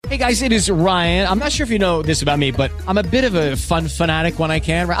Hey guys, it is Ryan. I'm not sure if you know this about me, but I'm a bit of a fun fanatic when I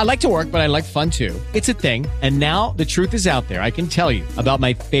can. I like to work, but I like fun too. It's a thing. And now the truth is out there. I can tell you about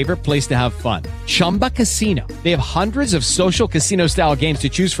my favorite place to have fun. Chumba Casino. They have hundreds of social casino style games to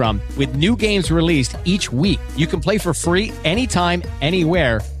choose from with new games released each week. You can play for free anytime,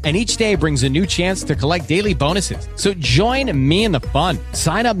 anywhere. And each day brings a new chance to collect daily bonuses. So join me in the fun.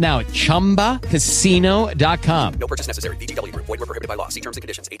 Sign up now at ChumbaCasino.com. No purchase necessary. VGW Group. Void where prohibited by law. See terms and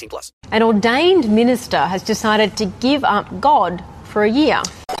conditions. 18+. An ordained minister has decided to give up God for a year.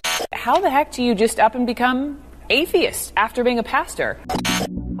 How the heck do you just up and become atheist after being a pastor?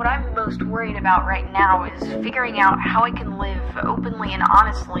 What I'm most worried about right now is figuring out how I can live openly and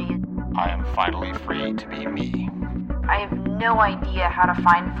honestly. I am finally free to be me. I have no idea how to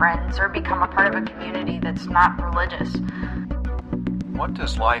find friends or become a part of a community that's not religious. What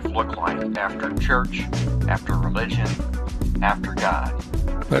does life look like after church, after religion, after God?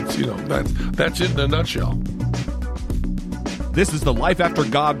 That's it in a nutshell. This is the Life After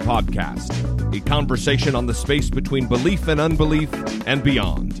God podcast, a conversation on the space between belief and unbelief and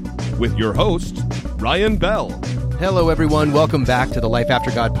beyond, with your host, Ryan Bell. Hello, everyone. Welcome back to the Life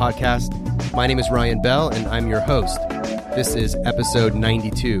After God podcast. My name is Ryan Bell, and I'm your host. This is episode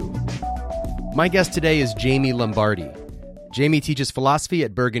 92. My guest today is Jamie Lombardi. Jamie teaches philosophy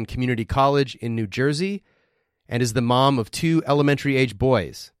at Bergen Community College in New Jersey and is the mom of 2 elementary-age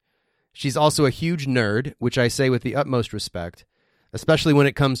boys. She's also a huge nerd, which I say with the utmost respect, especially when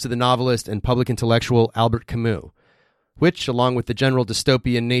it comes to the novelist and public intellectual Albert Camus, which, along with the general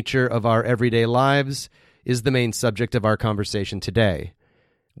dystopian nature of our everyday lives, is the main subject of our conversation today.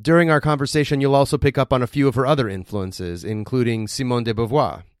 During our conversation, you'll also pick up on a few of her other influences, including Simone de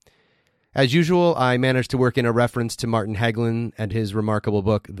Beauvoir. As usual, I managed to work in a reference to Martin Hagelin and his remarkable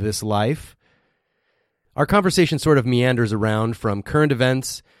book, This Life. Our conversation sort of meanders around from current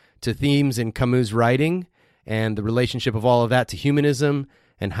events to themes in Camus' writing and the relationship of all of that to humanism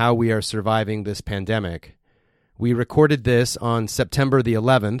and how we are surviving this pandemic. We recorded this on September the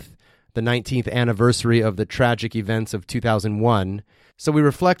 11th, the 19th anniversary of the tragic events of 2001, so we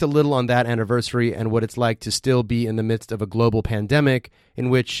reflect a little on that anniversary and what it's like to still be in the midst of a global pandemic in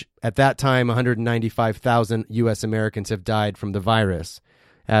which, at that time, 195,000 U.S. Americans have died from the virus.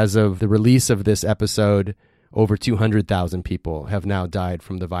 As of the release of this episode, over 200,000 people have now died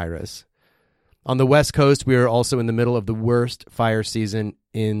from the virus. On the West Coast, we are also in the middle of the worst fire season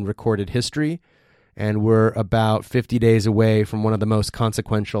in recorded history, and we're about 50 days away from one of the most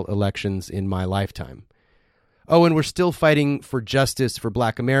consequential elections in my lifetime. Oh, and we're still fighting for justice for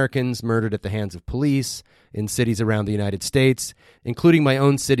Black Americans murdered at the hands of police in cities around the United States, including my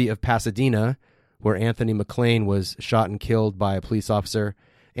own city of Pasadena, where Anthony McLean was shot and killed by a police officer,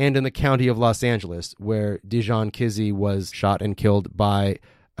 and in the county of Los Angeles, where Dijon Kizzee was shot and killed by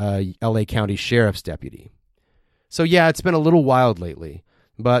a LA County Sheriff's deputy. So yeah, it's been a little wild lately,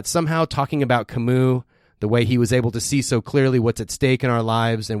 but somehow talking about Camus, the way he was able to see so clearly what's at stake in our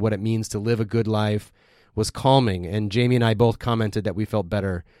lives and what it means to live a good life, was calming, and Jamie and I both commented that we felt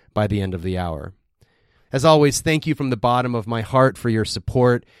better by the end of the hour. As always, thank you from the bottom of my heart for your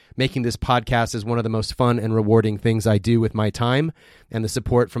support. Making this podcast is one of the most fun and rewarding things I do with my time, and the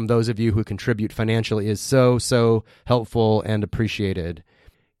support from those of you who contribute financially is so helpful and appreciated.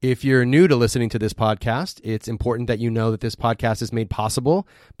 If you're new to listening to this podcast, it's important that you know that this podcast is made possible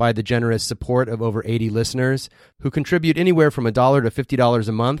by the generous support of over 80 listeners who contribute anywhere from $1 to $50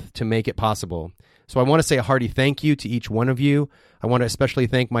 a month to make it possible. So I want to say a hearty thank you to each one of you. I want to especially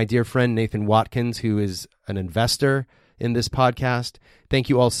thank my dear friend Nathan Watkins, who is an investor in this podcast. Thank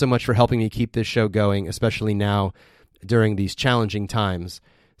you all so much for helping me keep this show going, especially now during these challenging times.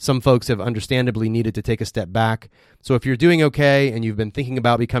 Some folks have understandably needed to take a step back. So if you're doing okay and you've been thinking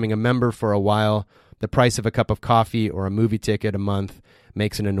about becoming a member for a while, the price of a cup of coffee or a movie ticket a month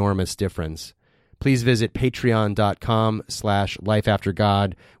makes an enormous difference. Please visit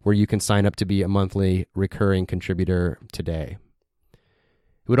patreon.com/lifeaftergod, where you can sign up to be a monthly recurring contributor today.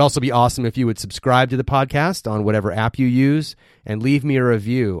 It would also be awesome if you would subscribe to the podcast on whatever app you use and leave me a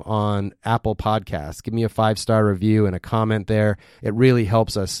review on Apple Podcasts. Give me a 5-star review and a comment there. It really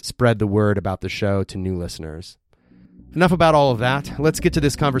helps us spread the word about the show to new listeners. Enough about all of that. Let's get to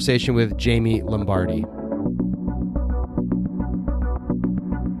this conversation with Jamie Lombardi.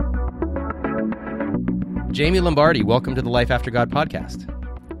 Jamie Lombardi, welcome to the Life After God podcast.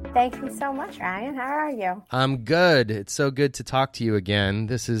 Thank you so much, Ryan. How are you? I'm good. It's so good to talk to you again.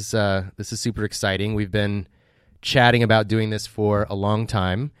 This is super exciting. We've been chatting about doing this for a long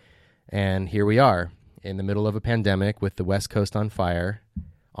time, and here we are in the middle of a pandemic with the West Coast on fire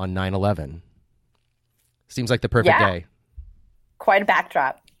on 9/11. Seems like the perfect day. Quite a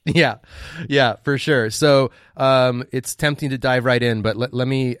backdrop. Yeah, for sure. So it's tempting to dive right in, but let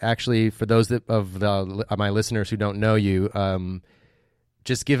me actually, for those of my listeners who don't know you,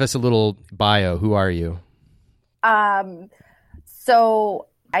 just give us a little bio. Who are you? So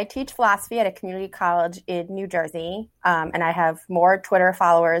I teach philosophy at a community college in New Jersey, and I have more Twitter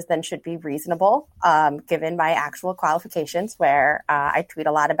followers than should be reasonable, given my actual qualifications, where I tweet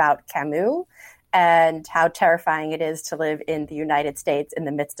a lot about Camus and how terrifying it is to live in the United States in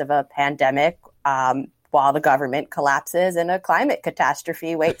the midst of a pandemic, while the government collapses and a climate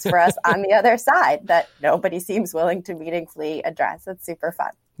catastrophe waits for us on the other side that nobody seems willing to meaningfully address. It's super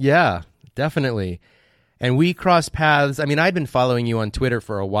fun. Yeah, definitely. And we crossed paths. I mean, I'd been following you on Twitter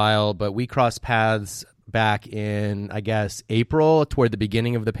for a while, but we crossed paths back in, I guess, April, toward the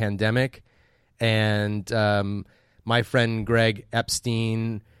beginning of the pandemic. And my friend Greg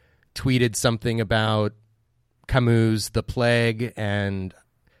Epstein tweeted something about Camus' The Plague, and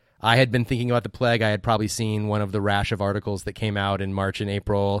I had been thinking about The Plague. I had probably seen one of the rash of articles that came out in March and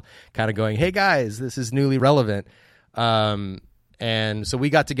April, kind of going, hey guys, this is newly relevant. And so we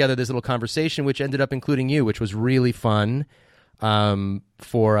got together this little conversation, which ended up including you, which was really fun,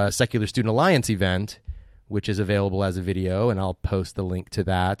 for a Secular Student Alliance event, which is available as a video, and I'll post the link to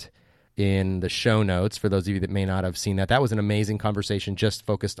that in the show notes for those of you that may not have seen that. That was an amazing conversation just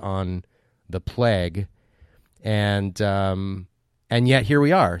focused on the plague. And yet here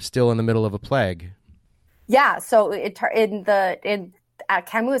we are, still in the middle of a plague. Yeah, so in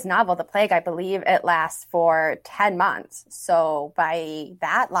Camus' novel, The Plague, I believe it lasts for 10 months. So by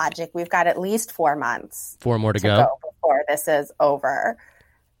that logic, we've got at least 4 months. 4 more to go before this is over.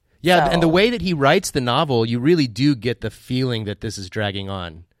 Yeah, so. And the way that he writes the novel, you really do get the feeling that this is dragging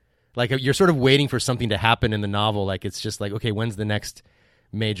on. Like you're sort of waiting for something to happen in the novel. Like it's just like, okay, when's the next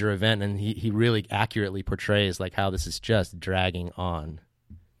major event? And he really accurately portrays like how this is just dragging on.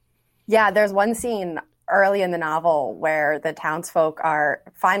 Yeah, there's one scene early in the novel where the townsfolk are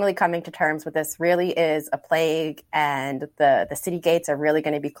finally coming to terms with this really is a plague, and the city gates are really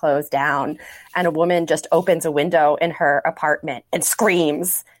going to be closed down. And a woman just opens a window in her apartment and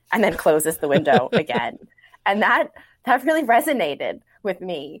screams and then closes the window again. And that really resonated with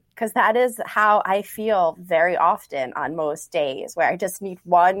me, because that is how I feel very often on most days, where I just need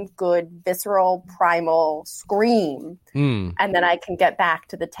one good visceral primal scream, and then I can get back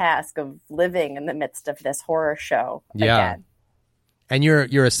to the task of living in the midst of this horror show again. And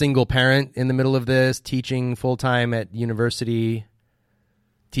you're a single parent in the middle of this, teaching full-time at university,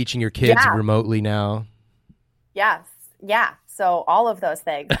 teaching your kids remotely now. Yes. Yeah. So all of those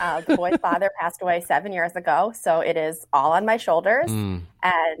things. The boy's father passed away 7 years ago, so it is all on my shoulders.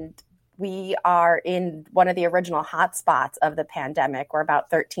 And we are in one of the original hotspots of the pandemic. We're about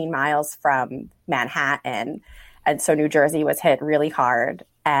 13 miles from Manhattan. And so New Jersey was hit really hard.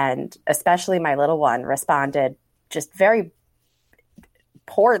 And especially my little one responded just very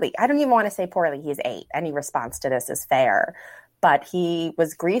poorly. I don't even want to say poorly. He's 8. Any response to this is fair. But he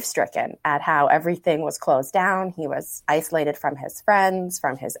was grief-stricken at how everything was closed down. He was isolated from his friends,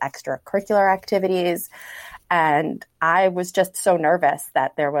 from his extracurricular activities. And I was just so nervous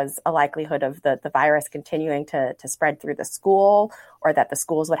that there was a likelihood of the virus continuing to spread through the school, or that the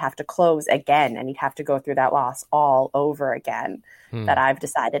schools would have to close again and he'd have to go through that loss all over again, that I've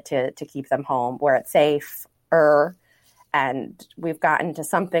decided to keep them home where it's safer. And we've gotten to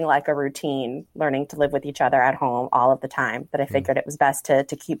something like a routine, learning to live with each other at home all of the time, that I figured it was best to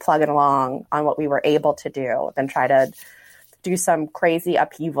keep plugging along on what we were able to do than try to do some crazy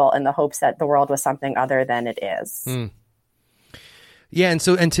upheaval in the hopes that the world was something other than it is. Yeah,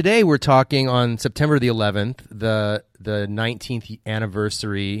 and today we're talking on September the 11th, the 19th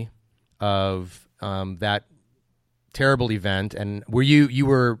anniversary of that terrible event. And you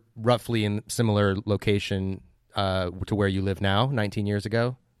were roughly in similar location to where you live now, 19 years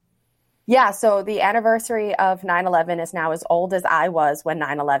ago? Yeah, so the anniversary of 9/11 is now as old as I was when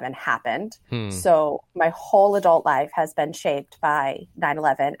 9/11 happened. So my whole adult life has been shaped by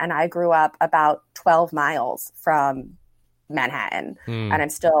 9/11, and I grew up about 12 miles from Manhattan, and I'm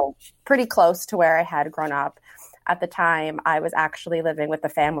still pretty close to where I had grown up. At the time, I was actually living with the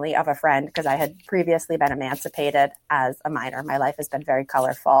family of a friend because I had previously been emancipated as a minor. My life has been very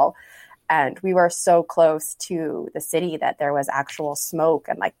colorful. And we were so close to the city that there was actual smoke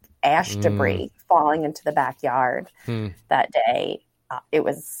and like ash debris falling into the backyard that day. It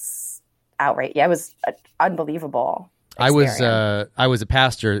was outrageous. Yeah, it was unbelievable experience. I was a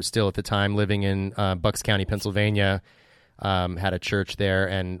pastor still at the time, living in Bucks County, Pennsylvania. Had a church there,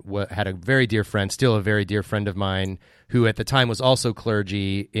 and had a very dear friend, still a very dear friend of mine, who at the time was also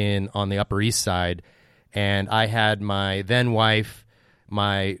clergy on the Upper East Side. And I had my then wife,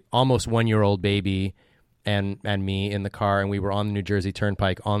 my almost 1-year-old baby and me in the car, and we were on the New Jersey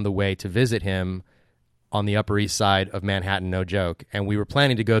Turnpike on the way to visit him on the Upper East Side of Manhattan, no joke. And we were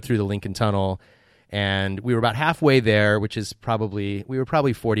planning to go through the Lincoln Tunnel, and we were about halfway there, which is we were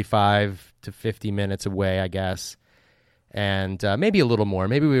probably 45 to 50 minutes away, I guess. And maybe a little more.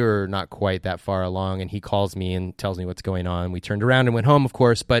 Maybe we were not quite that far along, and he calls me and tells me what's going on. We turned around and went home, of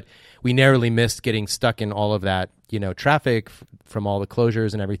course, but we narrowly missed getting stuck in all of that, traffic from all the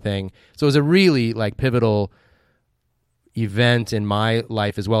closures and everything. So it was a really pivotal event in my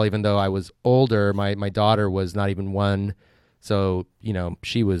life as well, even though I was older. My daughter was not even 1. So,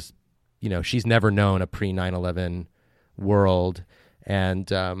 she was, she's never known a pre-9/11 world. And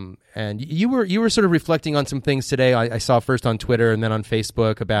you were sort of reflecting on some things today. I saw first on Twitter and then on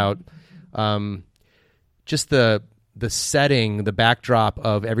Facebook about just the setting, the backdrop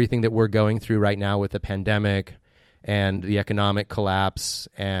of everything that we're going through right now with the pandemic and the economic collapse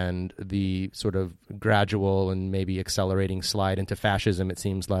and the sort of gradual and maybe accelerating slide into fascism. It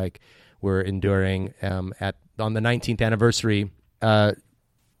seems like we're enduring on the 19th anniversary. How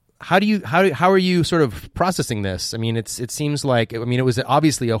are you sort of processing this? I mean, it seems like, it was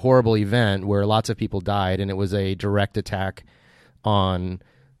obviously a horrible event where lots of people died, and it was a direct attack on,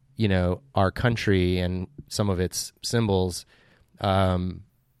 our country and some of its symbols.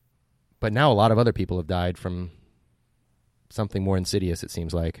 But now a lot of other people have died from something more insidious, it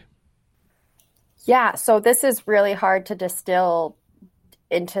seems like. Yeah, so this is really hard to distill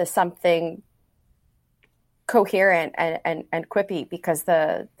into something coherent and quippy, because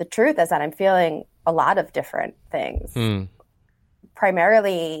the truth is that I'm feeling a lot of different things.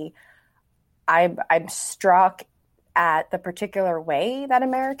 Primarily, I'm struck at the particular way that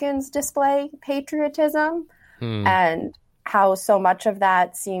Americans display patriotism and how so much of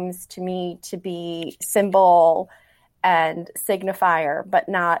that seems to me to be symbol and signifier, but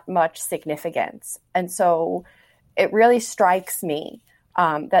not much significance. And so it really strikes me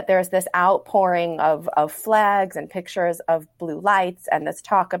that there's this outpouring of flags and pictures of blue lights, and this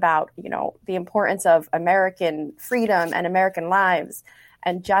talk about, the importance of American freedom and American lives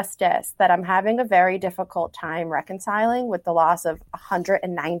and justice, that I'm having a very difficult time reconciling with the loss of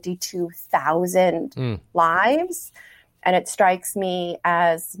 192,000 lives. And it strikes me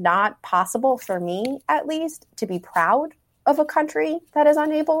as not possible for me, at least, to be proud of a country that is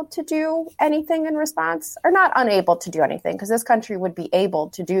unable to do anything in response, or not unable to do anything, because this country would be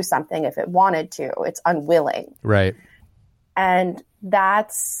able to do something if it wanted to. It's unwilling. Right. And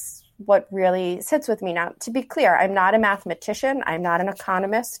that's what really sits with me. Now, to be clear, I'm not a mathematician. I'm not an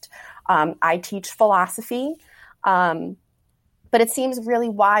economist. I teach philosophy. But it seems really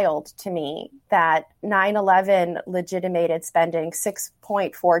wild to me that 9/11 legitimated spending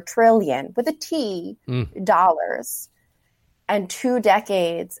 $6.4 trillion with a T dollars and 2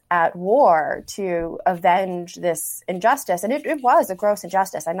 decades at war to avenge this injustice. And it was a gross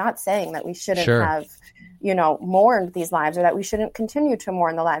injustice. I'm not saying that we shouldn't have, mourned these lives, or that we shouldn't continue to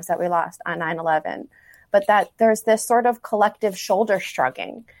mourn the lives that we lost on 9/11, but that there's this sort of collective shoulder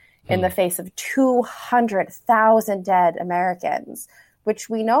shrugging in the face of 200,000 dead Americans, which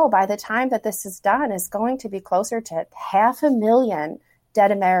we know by the time that this is done is going to be closer to 500,000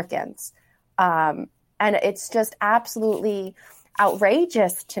 dead Americans. And it's just absolutely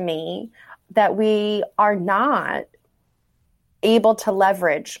outrageous to me that we are not able to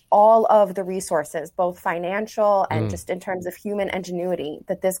leverage all of the resources, both financial and just in terms of human ingenuity,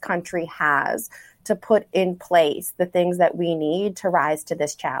 that this country has to put in place the things that we need to rise to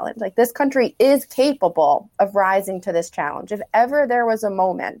this challenge. Like, this country is capable of rising to this challenge. If ever there was a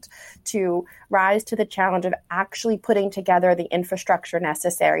moment to rise to the challenge of actually putting together the infrastructure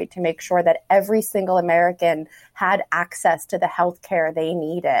necessary to make sure that every single American had access to the health care they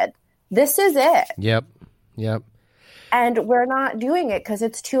needed, this is it. Yep. And we're not doing it because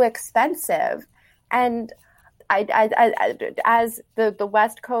it's too expensive. And as the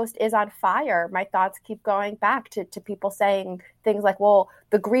West Coast is on fire, my thoughts keep going back to people saying things like, well,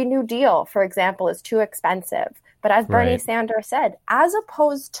 the Green New Deal, for example, is too expensive. But as Bernie Sanders said, as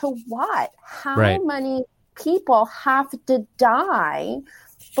opposed to what? How many people have to die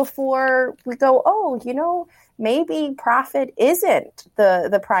before we go, maybe profit isn't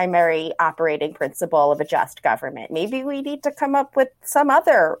the primary operating principle of a just government. Maybe we need to come up with some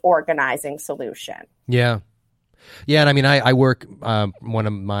other organizing solution. Yeah. Yeah, and I mean, I work, one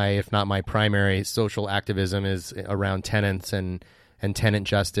of my, if not my primary social activism is around tenants and tenant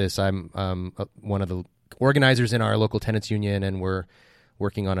justice. I'm one of the organizers in our local tenants union, and we're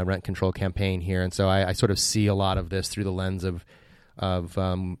working on a rent control campaign here. And so I sort of see a lot of this through the lens of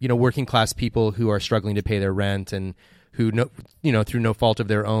working class people who are struggling to pay their rent and who, through no fault of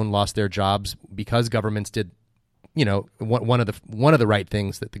their own, lost their jobs because governments did, one of the right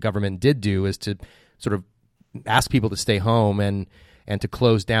things that the government did do is to sort of ask people to stay home and to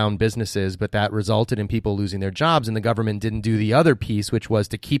close down businesses, but that resulted in people losing their jobs, and the government didn't do the other piece, which was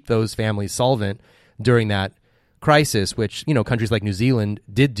to keep those families solvent during that crisis, which, countries like New Zealand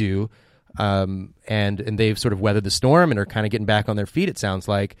did do, and they've sort of weathered the storm and are kind of getting back on their feet, it sounds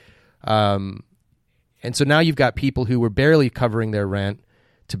like. And so now you've got people who were barely covering their rent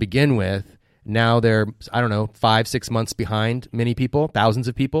to begin with. Now they're, 5-6 months behind many people, thousands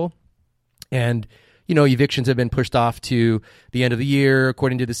of people. And, evictions have been pushed off to the end of the year,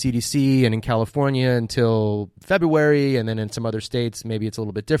 according to the CDC, and in California until February. And then in some other states, maybe it's a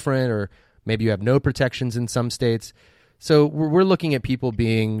little bit different, or maybe you have no protections in some states. So we're looking at people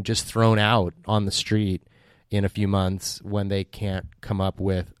being just thrown out on the street in a few months when they can't come up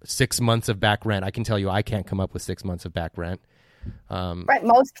with 6 months of back rent. I can tell you I can't come up with 6 months of back rent. Right.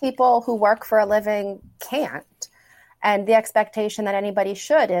 Most people who work for a living can't. And the expectation that anybody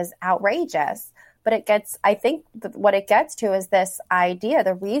should is outrageous. But I think what it gets to is this idea,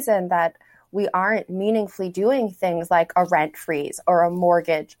 the reason that we aren't meaningfully doing things like a rent freeze or a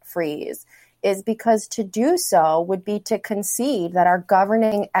mortgage freeze is because to do so would be to concede that our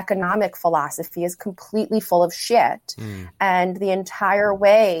governing economic philosophy is completely full of shit. And the entire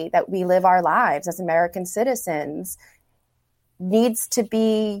way that we live our lives as American citizens needs to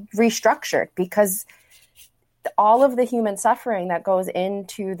be restructured, because all of the human suffering that goes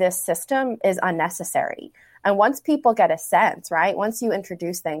into this system is unnecessary. And once people get a sense, right, once you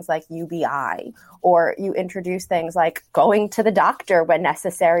introduce things like UBI, or you introduce things like going to the doctor when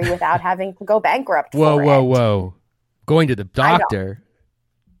necessary without having to go bankrupt. Whoa. Going to the doctor?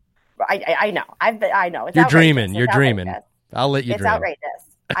 I know. I know. It's You're outrageous. dreaming. You're it's dreaming. Outrageous. I'll let you It's dream. outrageous.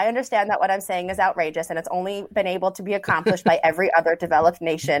 I understand that what I'm saying is outrageous, and it's only been able to be accomplished by every other developed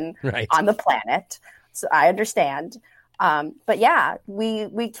nation on the planet. So I understand. But yeah,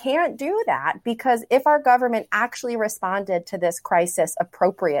 we can't do that, because if our government actually responded to this crisis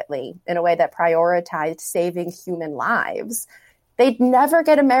appropriately in a way that prioritized saving human lives, they'd never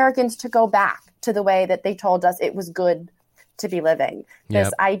get Americans to go back to the way that they told us it was good to be living.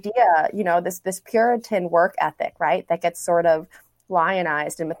 This idea, this Puritan work ethic, right, that gets sort of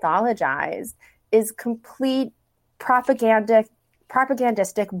lionized and mythologized is complete propagandistic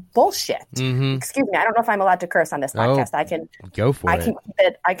bullshit. Excuse me. I don't know if I'm allowed to curse on this podcast. I can go for it.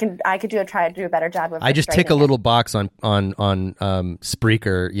 I could try to do a better job of. I just tick a little box on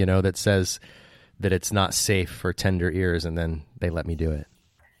Spreaker, that says that it's not safe for tender ears, and then they let me do it.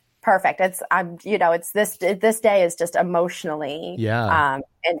 Perfect. It's this day is just emotionally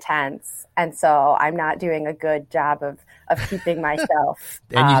intense, and so I'm not doing a good job of keeping myself.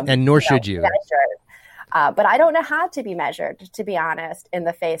 and nor should you. Measured. But I don't know how to be measured, to be honest, in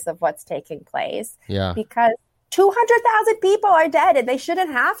the face of what's taking place. Yeah. Because 200,000 people are dead, and they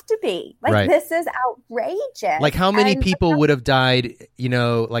shouldn't have to be. This is outrageous. Like, how many people would have died,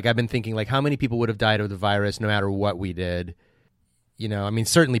 I've been thinking, how many people would have died of the virus no matter what we did?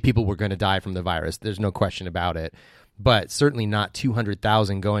 Certainly people were going to die from the virus. There's no question about it. But certainly not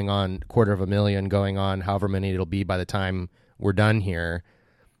 200,000 going on, 250,000 going on, however many it'll be by the time we're done here.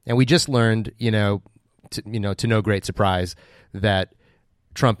 And we just learned, to no great surprise, that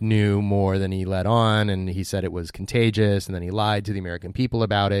Trump knew more than he let on, and he said it was contagious, and then he lied to the American people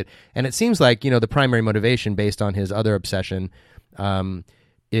about it. And it seems like, the primary motivation, based on his other obsession,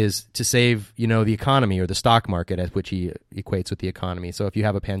 is to save, the economy, or the stock market, as which he equates with the economy. So if you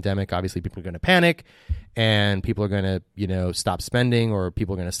have a pandemic, obviously people are going to panic, and people are going to, stop spending, or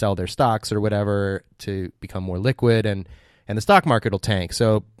people are going to sell their stocks or whatever to become more liquid, and the stock market will tank.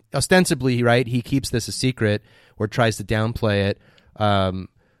 So ostensibly, right, he keeps this a secret or tries to downplay it,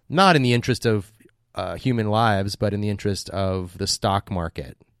 not in the interest of human lives, but in the interest of the stock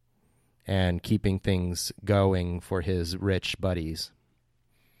market and keeping things going for his rich buddies.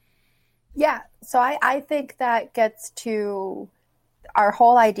 Yeah, so I think that gets to our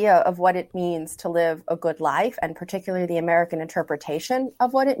whole idea of what it means to live a good life, and particularly the American interpretation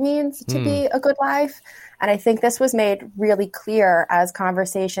of what it means to be a good life. And I think this was made really clear as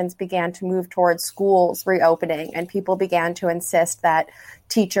conversations began to move towards schools reopening, and people began to insist that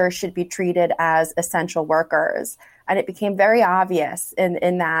teachers should be treated as essential workers. And it became very obvious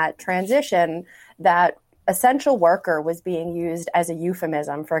in that transition that essential worker was being used as a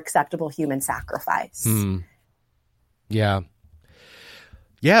euphemism for acceptable human sacrifice. Yeah.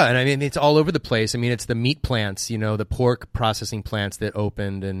 Yeah, and it's all over the place. It's the meat plants, the pork processing plants that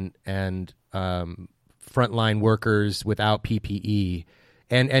opened, and frontline workers without PPE.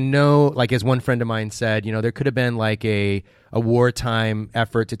 And no, like as one friend of mine said, there could have been like a wartime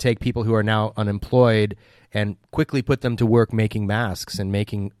effort to take people who are now unemployed and quickly put them to work making masks and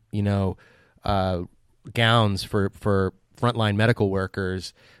making, gowns for frontline medical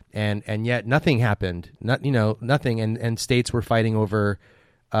workers. And yet nothing happened. Nothing. And states were fighting over,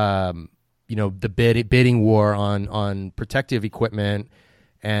 the bidding war on protective equipment.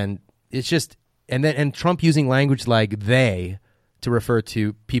 And it's just, and Trump using language like they to refer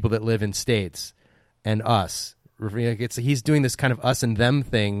to people that live in states and us. He's doing this kind of us and them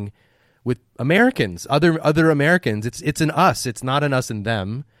thing with Americans, other Americans. It's an us. It's not an us and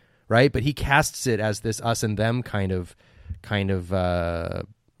them, right? But he casts it as this us and them kind of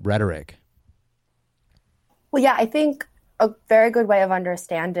rhetoric. Well, yeah, I think a very good way of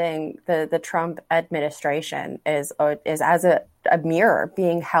understanding the Trump administration is as a mirror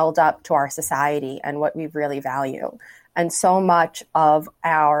being held up to our society and what we really value. And so much of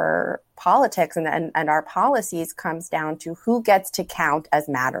our politics and our policies comes down to who gets to count as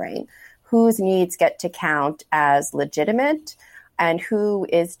mattering, whose needs get to count as legitimate, and who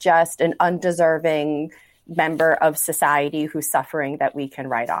is just an undeserving member of society who's suffering that we can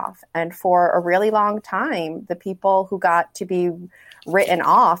write off. And for a really long time, the people who got to be written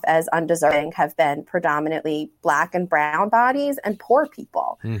off as undeserving have been predominantly Black and brown bodies and poor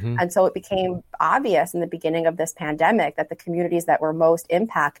people. Mm-hmm. And so it became obvious in the beginning of this pandemic that the communities that were most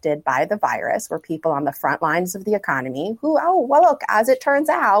impacted by the virus were people on the front lines of the economy who, look, as it turns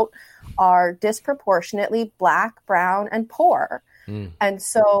out, are disproportionately Black, brown, and poor. And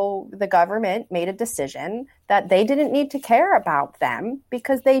so the government made a decision that they didn't need to care about them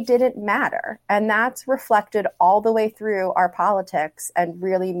because they didn't matter. And that's reflected all the way through our politics and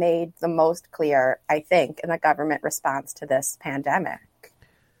really made the most clear, I think, in the government response to this pandemic.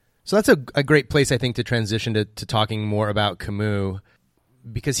 So that's a great place, I think, to transition to talking more about Camus,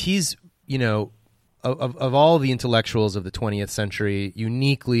 because he's, of all the intellectuals of the 20th century,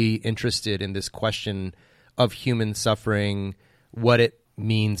 uniquely interested in this question of human suffering, what it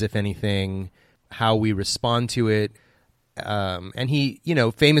means, if anything, how we respond to it. And he,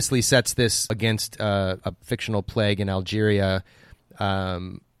 famously sets this against a fictional plague in Algeria,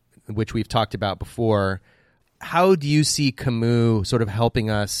 which we've talked about before. How do you see Camus sort of helping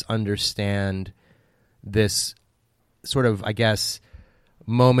us understand this sort of, I guess,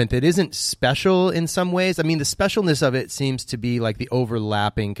 moment that isn't special in some ways? I mean, the specialness of it seems to be like the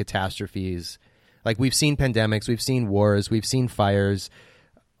overlapping catastrophes. Like we've seen pandemics, we've seen wars, we've seen fires,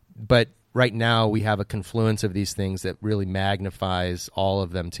 but right now we have a confluence of these things that really magnifies all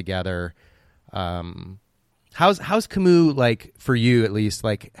of them together. How's Camus, like for you at least,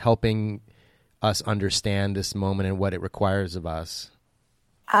 like helping us understand this moment and what it requires of us?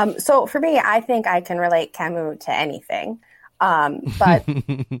 So for me, I think I can relate Camus to anything, but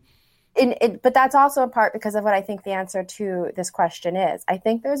but that's also in part because of what I think the answer to this question is. I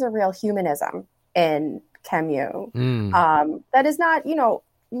think there's a real humanism in Camus that is not,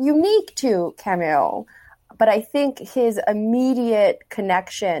 unique to Camus, but I think his immediate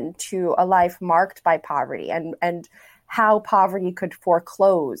connection to a life marked by poverty and how poverty could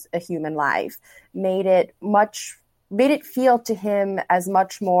foreclose a human life made it feel to him as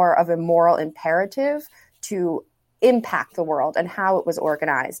much more of a moral imperative to impact the world and how it was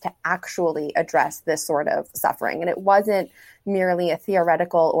organized to actually address this sort of suffering. And it wasn't merely a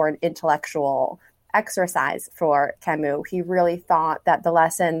theoretical or an intellectual exercise for Camus. He really thought that the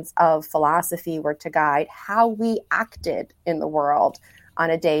lessons of philosophy were to guide how we acted in the world on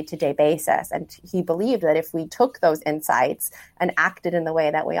a day-to-day basis. And he believed that if we took those insights and acted in the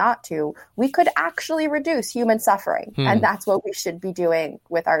way that we ought to, we could actually reduce human suffering. And that's what we should be doing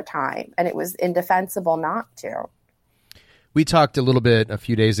with our time. And it was indefensible not to. We talked a little bit a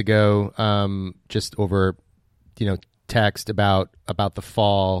few days ago, just over, text about the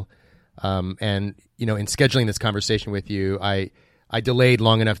fall. And, in scheduling this conversation with you, I delayed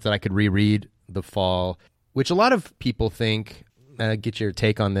long enough that I could reread The Fall, which a lot of people think, get your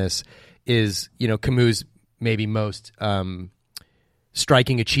take on this, is, Camus' maybe most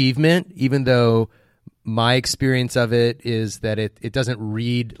striking achievement, even though my experience of it is that it doesn't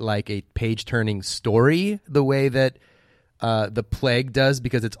read like a page-turning story the way that the plague does,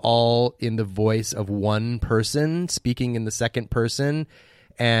 because it's all in the voice of one person speaking in the second person.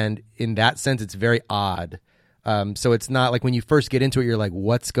 And in that sense, it's very odd. So it's not like when you first get into it, you're like,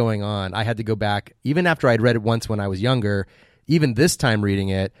 what's going on? I had to go back, even after I'd read it once when I was younger, even this time reading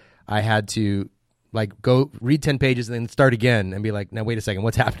it, I had to like go read 10 pages and then start again and be like, now, wait a second,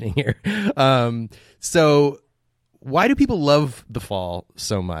 what's happening here? So why do people love The Fall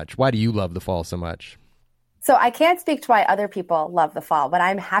so much? Why do you love The Fall so much? So I can't speak to why other people love The Fall, but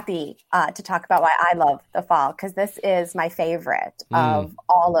I'm happy to talk about why I love The Fall, because this is my favorite of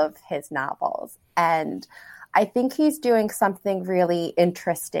all of his novels. And I think he's doing something really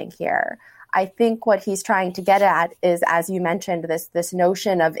interesting here. I think what he's trying to get at is, as you mentioned, this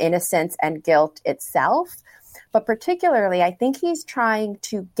notion of innocence and guilt itself. But particularly, I think he's trying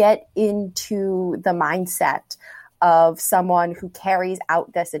to get into the mindset of someone who carries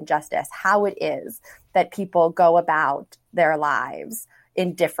out this injustice, how it is that people go about their lives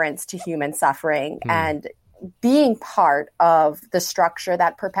in difference to human suffering and being part of the structure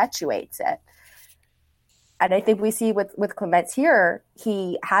that perpetuates it. And I think we see with Clements here,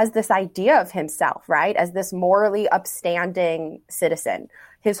 he has this idea of himself, right, as this morally upstanding citizen.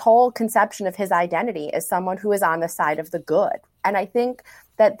 His whole conception of his identity is someone who is on the side of the good. And I think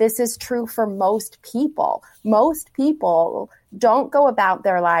that this is true for most people. Most people don't go about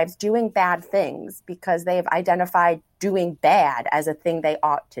their lives doing bad things because they've identified doing bad as a thing they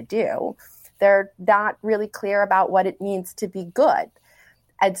ought to do. They're not really clear about what it means to be good.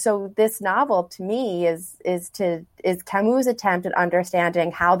 And so this novel, to me, is Camus' attempt at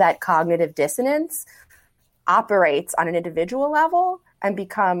understanding how that cognitive dissonance operates on an individual level and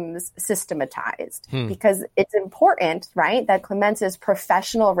becomes systematized. Because it's important, right, that Clements'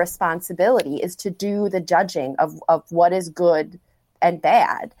 professional responsibility is to do the judging of what is good and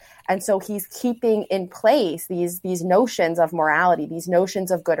bad. And so he's keeping in place these notions of morality, these notions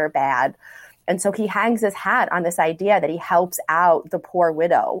of good or bad. And so he hangs his hat on this idea that he helps out the poor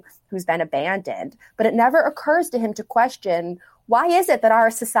widow who's been abandoned. But it never occurs to him to question, why is it that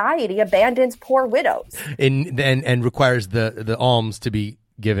our society abandons poor widows? And requires the alms to be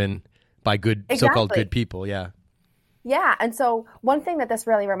given by good, so-called good people. Yeah. Yeah. And so one thing that this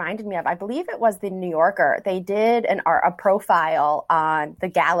really reminded me of, I believe it was the New Yorker. They did a profile on the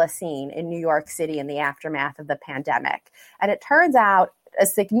gala scene in New York City in the aftermath of the pandemic. And it turns out a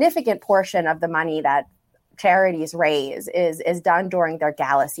significant portion of the money that charities raise is done during their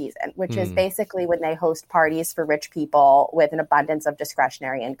gala season, which is basically when they host parties for rich people with an abundance of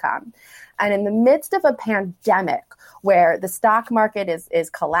discretionary income. And in the midst of a pandemic where the stock market is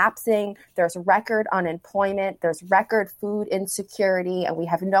collapsing, there's record unemployment, there's record food insecurity, and we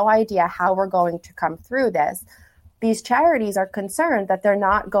have no idea how we're going to come through this, these charities are concerned that they're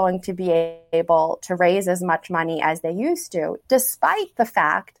not going to be able to raise as much money as they used to, despite the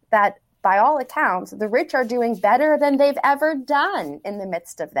fact that, by all accounts, the rich are doing better than they've ever done in the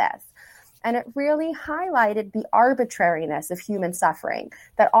midst of this. And it really highlighted the arbitrariness of human suffering,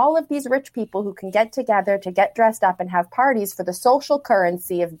 that all of these rich people who can get together to get dressed up and have parties for the social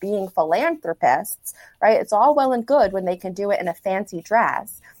currency of being philanthropists, right? It's all well and good when they can do it in a fancy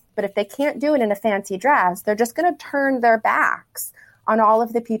dress. But if they can't do it in a fancy dress, they're just going to turn their backs on all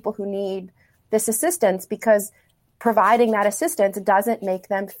of the people who need this assistance, because providing that assistance doesn't make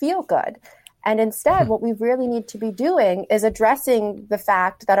them feel good. And instead, what we really need to be doing is addressing the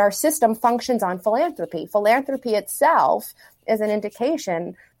fact that our system functions on philanthropy. Philanthropy itself is an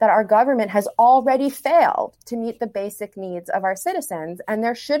indication that our government has already failed to meet the basic needs of our citizens. And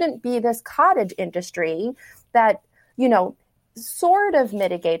there shouldn't be this cottage industry that, sort of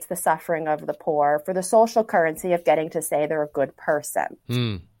mitigates the suffering of the poor for the social currency of getting to say they're a good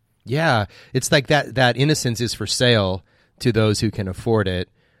person. Yeah, it's like that innocence is for sale to those who can afford it.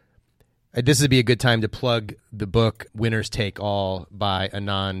 This would be a good time to plug the book Winners Take All by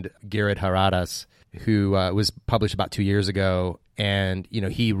Anand Giridharadas, who was published about 2 years ago. And,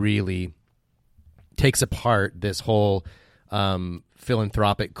 he really takes apart this whole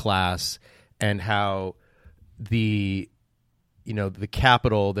philanthropic class and how the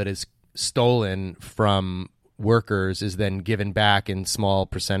capital that is stolen from workers is then given back in small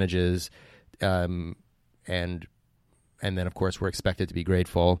percentages, and then of course we're expected to be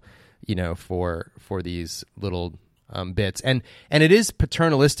grateful, for these little bits, and it is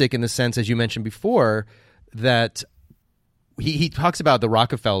paternalistic in the sense, as you mentioned before, that he talks about the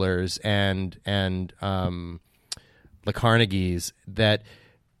Rockefellers and the Carnegies, that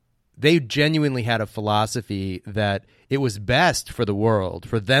they genuinely had a philosophy that it was best for the world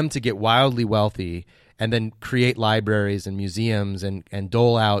for them to get wildly wealthy and then create libraries and museums and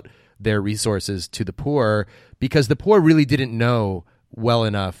dole out their resources to the poor, because the poor really didn't know well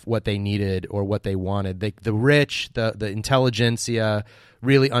enough what they needed or what they wanted. The rich, the intelligentsia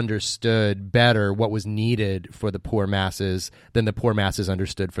really understood better what was needed for the poor masses than the poor masses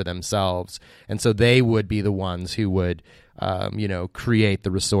understood for themselves. And so they would be the ones who would, create the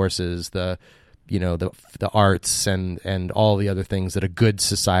resources, the arts and all the other things that a good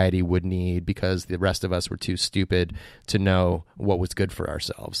society would need, because the rest of us were too stupid to know what was good for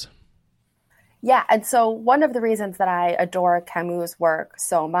ourselves. Yeah, and so one of the reasons that I adore Camus' work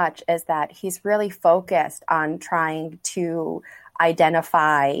so much is that he's really focused on trying to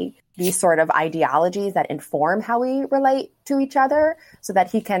identify these sort of ideologies that inform how we relate to each other so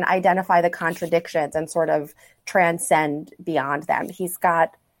that he can identify the contradictions and sort of transcend beyond them. He's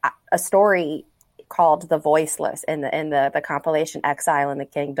got a story called The Voiceless in the compilation Exile in the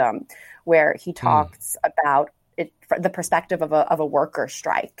Kingdom, where he talks about the perspective of a worker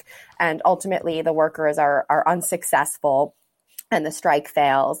strike. And ultimately the workers are unsuccessful and the strike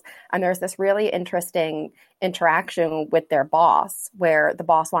fails. And there's this really interesting interaction with their boss where the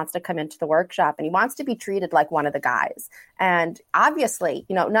boss wants to come into the workshop and he wants to be treated like one of the guys. And obviously,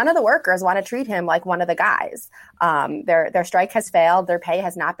 none of the workers want to treat him like one of the guys. Their strike has failed. Their pay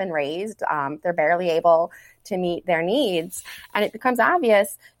has not been raised. They're barely able to meet their needs. And it becomes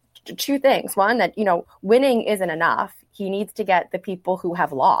obvious two things. One, that, winning isn't enough. He needs to get the people who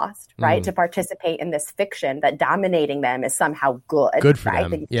have lost, right, to participate in this fiction that dominating them is somehow good. Good for right?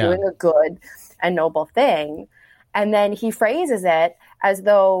 them. That he's Yeah. doing a good and noble thing. And then he phrases it as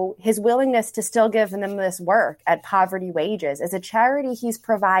though his willingness to still give them this work at poverty wages is a charity he's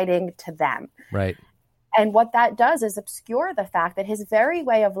providing to them. Right. And what that does is obscure the fact that his very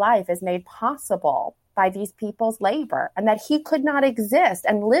way of life is made possible by these people's labor, and that he could not exist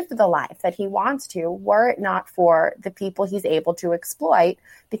and live the life that he wants to were it not for the people he's able to exploit,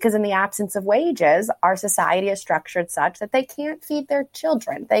 because in the absence of wages, our society is structured such that they can't feed their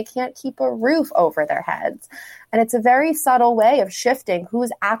children. They can't keep a roof over their heads. And it's a very subtle way of shifting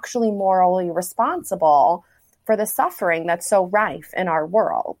who's actually morally responsible for the suffering that's so rife in our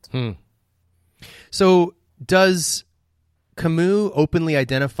world. So does Camus openly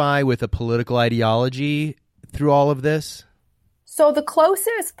identify with a political ideology through all of this? So the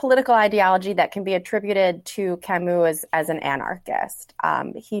closest political ideology that can be attributed to Camus is as an anarchist.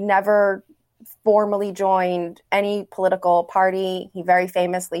 He never formally joined any political party. He very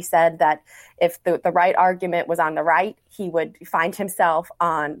famously said that if the right argument was on the right, he would find himself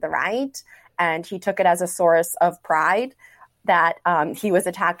on the right. And he took it as a source of pride that he was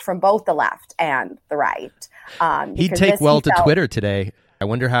attacked from both the left and the right. He'd take well to Twitter today. I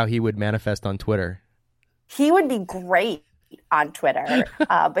wonder how he would manifest on Twitter. He would be great on Twitter,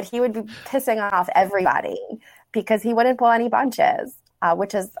 but he would be pissing off everybody because he wouldn't pull any punches,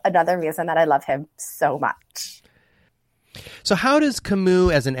 which is another reason that I love him so much. So how does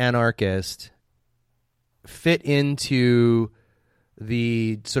Camus as an anarchist fit into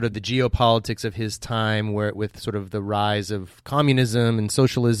the sort of the geopolitics of his time, where with sort of the rise of communism and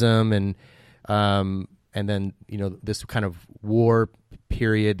socialism and then, this kind of war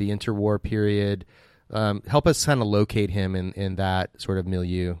period, the interwar period? Help us kind of locate him in that sort of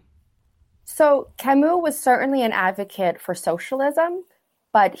milieu. So Camus was certainly an advocate for socialism,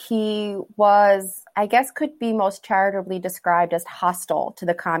 but he was, I guess, could be most charitably described as hostile to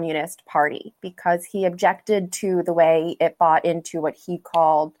the Communist Party because he objected to the way it bought into what he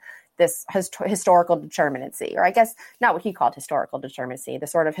called this historical determinacy, or I guess not what he called historical determinacy, the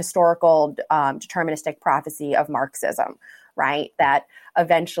sort of historical deterministic prophecy of Marxism, right? That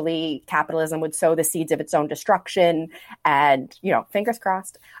eventually capitalism would sow the seeds of its own destruction and, fingers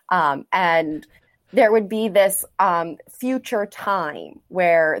crossed. And there would be this future time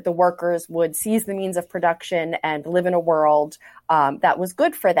where the workers would seize the means of production and live in a world that was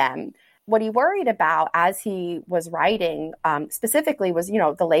good for them. What he worried about as he was writing specifically was,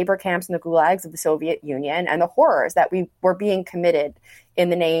 the labor camps and the gulags of the Soviet Union and the horrors that we were being committed in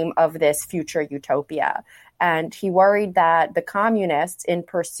the name of this future utopia. And he worried that the communists, in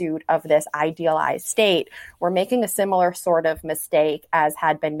pursuit of this idealized state, were making a similar sort of mistake as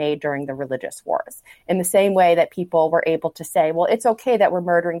had been made during the religious wars. In the same way that people were able to say, well, it's okay that we're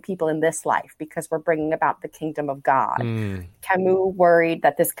murdering people in this life because we're bringing about the kingdom of God. Camus worried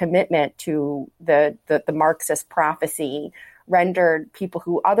that this commitment to the Marxist prophecy rendered people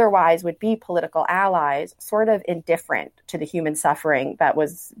who otherwise would be political allies sort of indifferent to the human suffering that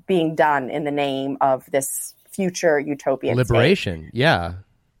was being done in the name of this future utopian liberation. State.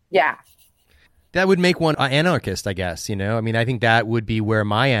 Yeah. That would make one an anarchist, I guess, I think that would be where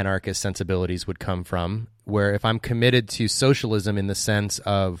my anarchist sensibilities would come from, where if I'm committed to socialism in the sense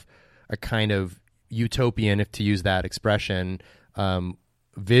of a kind of utopian, if to use that expression,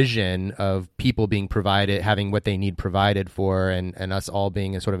 vision of people being provided, having what they need provided for, and us all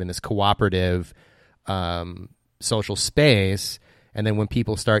being sort of in this cooperative social space. And then when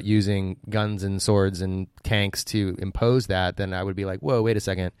people start using guns and swords and tanks to impose that, then I would be like, whoa, wait a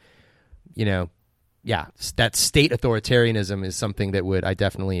second. That state authoritarianism is something that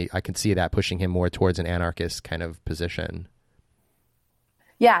I can see that pushing him more towards an anarchist kind of position.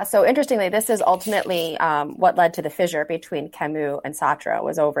 Yeah, so interestingly, this is ultimately what led to the fissure between Camus and Sartre,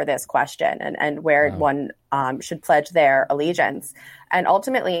 was over this question and where one should pledge their allegiance. And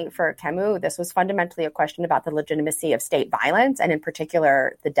ultimately, for Camus, this was fundamentally a question about the legitimacy of state violence, and in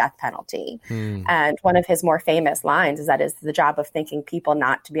particular, the death penalty. And one of his more famous lines is that it's the job of thinking people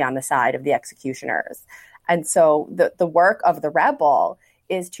not to be on the side of the executioners. And so the work of the rebel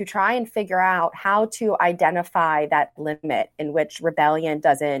is to try and figure out how to identify that limit in which rebellion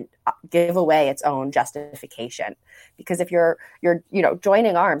doesn't give away its own justification. Because if you're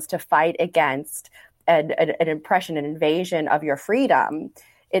joining arms to fight against an oppression, an invasion of your freedom,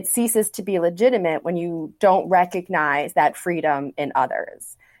 it ceases to be legitimate when you don't recognize that freedom in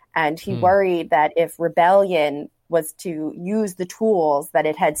others. And he worried that if rebellion was to use the tools that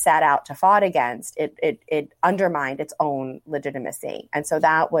it had set out to fight against, it undermined its own legitimacy. And so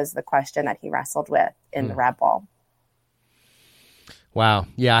that was the question that he wrestled with in The Rebel. Wow.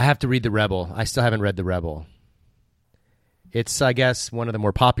 Yeah, I have to read The Rebel. I still haven't read The Rebel. It's, I guess, one of the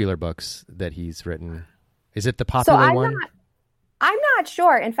more popular books that he's written. Is it the popular one? I'm not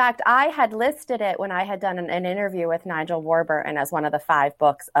sure. In fact, I had listed it when I had done an interview with Nigel Warburton as one of the 5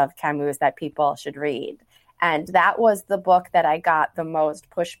 books of Camus that people should read. And that was the book that I got the most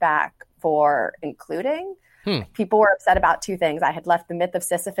pushback for including. People were upset about 2 things. I had left The Myth of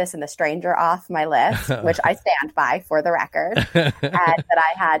Sisyphus and The Stranger off my list, which I stand by for the record, and that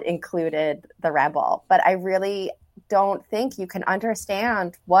I had included The Rebel. But I really don't think you can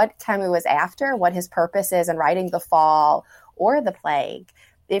understand what Camus was after, what his purpose is in writing The Fall or The Plague,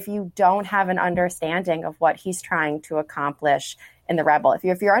 if you don't have an understanding of what he's trying to accomplish in The Rebel.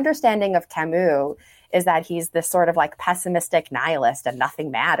 If your understanding of Camus is that he's this sort of like pessimistic nihilist and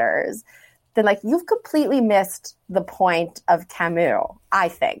nothing matters, then like you've completely missed the point of Camus, I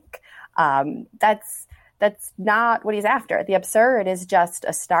think. That's not what he's after. The absurd is just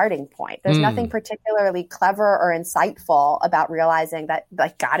a starting point. There's nothing particularly clever or insightful about realizing that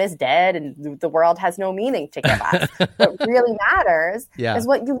like God is dead and the world has no meaning to give us. What really matters is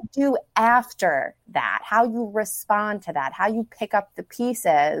what you do after that, how you respond to that, how you pick up the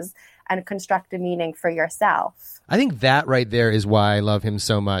pieces and construct a meaning for yourself. I think that right there is why I love him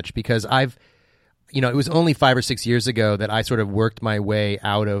so much, because it was only 5 or 6 years ago that I sort of worked my way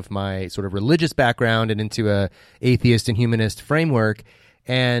out of my sort of religious background and into a atheist and humanist framework.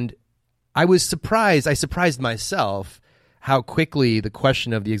 And I surprised myself how quickly the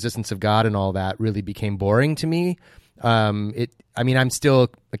question of the existence of God and all that really became boring to me. I'm still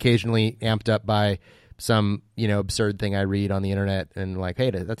occasionally amped up by some, absurd thing I read on the internet and like, hey,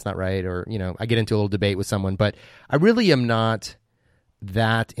 that's not right. Or, I get into a little debate with someone, but I really am not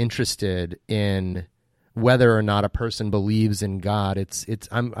that interested in whether or not a person believes in God.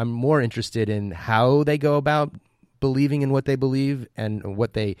 I'm more interested in how they go about believing in what they believe and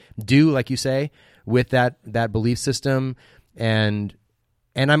what they do, like you say, with that belief system. And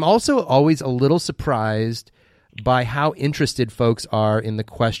I'm also always a little surprised by how interested folks are in the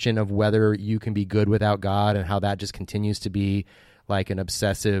question of whether you can be good without God, and how that just continues to be like an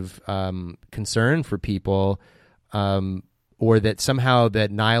obsessive concern for people, or that somehow that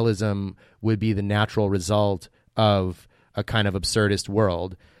nihilism would be the natural result of a kind of absurdist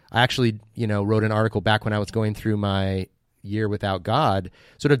world. I actually, wrote an article back when I was going through my year without God,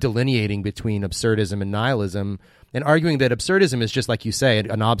 sort of delineating between absurdism and nihilism, and arguing that absurdism is just, like you say,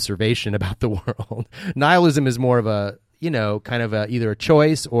 an observation about the world. Nihilism is more of a, kind of either a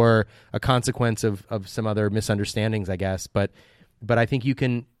choice or a consequence of some other misunderstandings, I guess. But I think you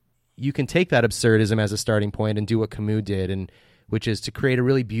can take that absurdism as a starting point and do what Camus did, and which is to create a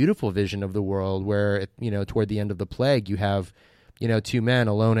really beautiful vision of the world where, toward the end of The Plague, you have, 2 men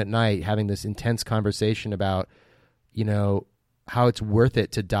alone at night having this intense conversation about, how it's worth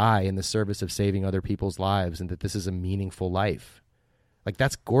it to die in the service of saving other people's lives, and that this is a meaningful life. Like,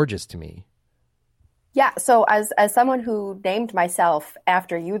 that's gorgeous to me. Yeah. So as someone who named myself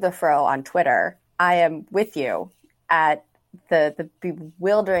after Euthyphro on Twitter, I am with you at the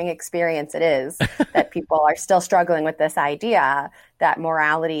bewildering experience it is that people are still struggling with this idea that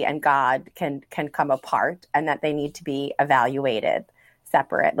morality and God can come apart and that they need to be evaluated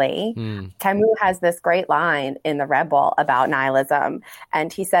separately. Camus has this great line in The Rebel about nihilism,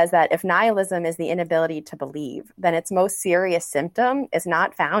 and he says that if nihilism is the inability to believe, then its most serious symptom is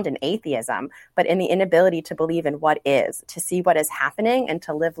not found in atheism, but in the inability to believe in what is, to see what is happening, and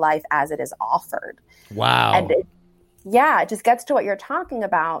to live life as it is offered. Wow. And it just gets to what you're talking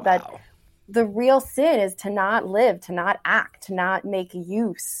about, that the real sin is to not live, to not act, to not make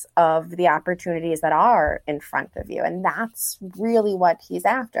use of the opportunities that are in front of you. And that's really what he's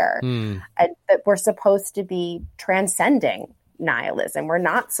after. And that we're supposed to be transcending nihilism. We're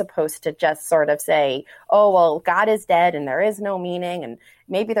not supposed to just sort of say, oh, well, God is dead and there is no meaning, and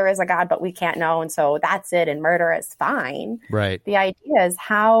maybe there is a God, but we can't know, and so that's it, and murder is fine. Right. The idea is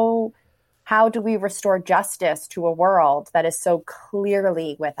how do we restore justice to a world that is so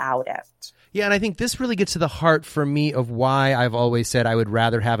clearly without it? Yeah, and I think this really gets to the heart for me of why I've always said I would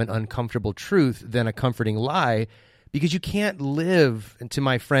rather have an uncomfortable truth than a comforting lie, because you can't live, and to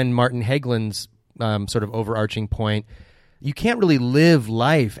my friend Martin Hagelin's sort of overarching point, you can't really live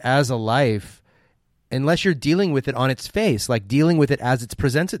life as a life unless you're dealing with it on its face, like dealing with it as it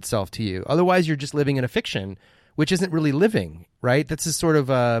presents itself to you. Otherwise, you're just living in a fiction, which isn't really living, right? That's just sort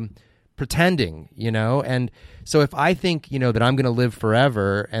of pretending, And so if I think, that I'm going to live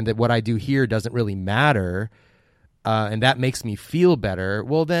forever and that what I do here doesn't really matter, and that makes me feel better,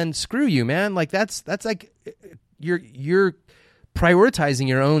 well, then screw you, man. Like that's like you're prioritizing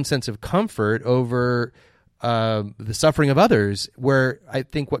your own sense of comfort over the suffering of others, where I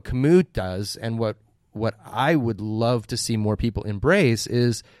think what Camus does and what I would love to see more people embrace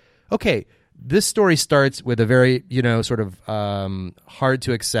is, okay, this story starts with a very, sort of hard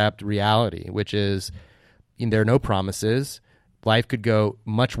to accept reality, which is there are no promises. Life could go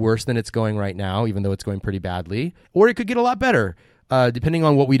much worse than it's going right now, even though it's going pretty badly, or it could get a lot better, depending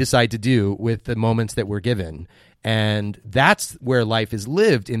on what we decide to do with the moments that we're given. And that's where life is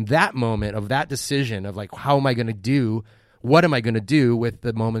lived, in that moment of that decision of like, how am I going to do? What am I going to do with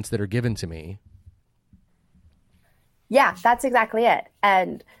the moments that are given to me? Yeah, that's exactly it.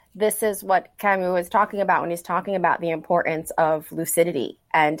 And this is what Camus was talking about when he's talking about the importance of lucidity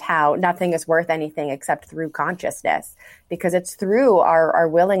and how nothing is worth anything except through consciousness, because it's through our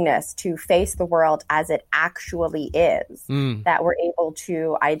willingness to face the world as it actually is that we're able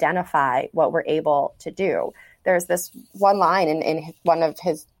to identify what we're able to do. There's this one line in one of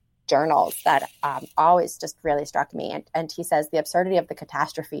his journals that always just really struck me. And he says, the absurdity of the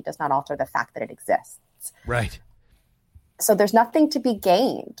catastrophe does not alter the fact that it exists. Right. So there's nothing to be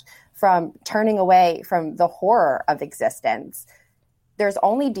gained from turning away from the horror of existence. There's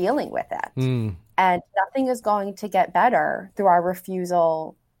only dealing with it. And nothing is going to get better through our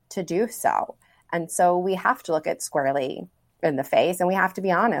refusal to do so. And so we have to look it squarely in the face, and we have to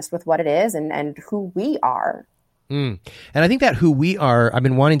be honest with what it is and who we are. And I think that who we are, I've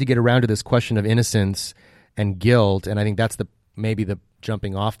been wanting to get around to this question of innocence and guilt, and I think that's maybe the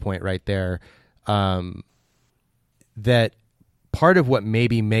jumping off point right there. That part of what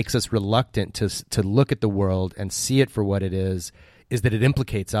maybe makes us reluctant to look at the world and see it for what it is that it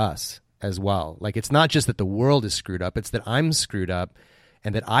implicates us as well. Like, it's not just that the world is screwed up, it's that I'm screwed up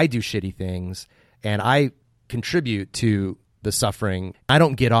and that I do shitty things and I contribute to the suffering. I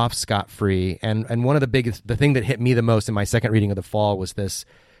don't get off scot-free. And one of the thing that hit me the most in my second reading of The Fall was this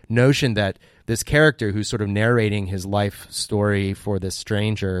notion that this character who's sort of narrating his life story for this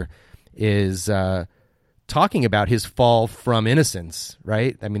stranger is talking about his fall from innocence,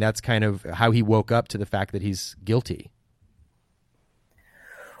 right? I mean, that's kind of how he woke up to the fact that he's guilty.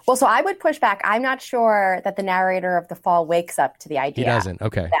 Well, so I would push back. I'm not sure that the narrator of The Fall wakes up to the idea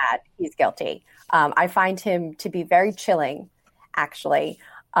that he's guilty. I find him to be very chilling, actually.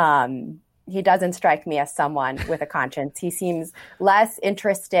 He doesn't strike me as someone with a conscience. He seems less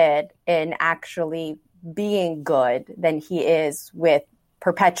interested in actually being good than he is with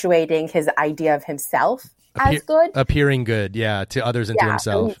perpetuating his idea of himself as good. Appearing good, to others and to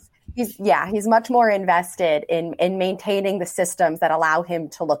himself. He's much more invested in maintaining the systems that allow him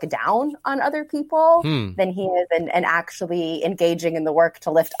to look down on other people than he is in actually engaging in the work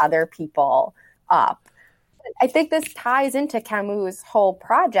to lift other people up. I think this ties into Camus' whole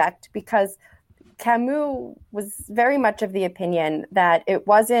project, because Camus was very much of the opinion that it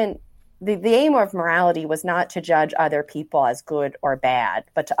wasn't the aim of morality was not to judge other people as good or bad,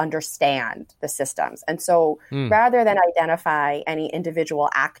 but to understand the systems. And so rather than identify any individual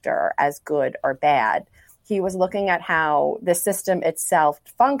actor as good or bad, he was looking at how the system itself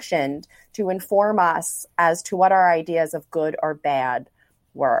functioned to inform us as to what our ideas of good or bad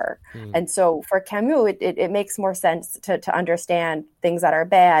were. And so for Camus, it makes more sense to understand things that are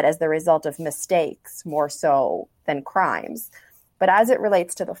bad as the result of mistakes more so than crimes. But as it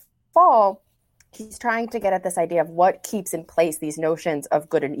relates to The Fall, he's trying to get at this idea of what keeps in place these notions of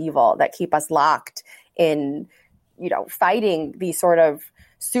good and evil that keep us locked in, fighting these sort of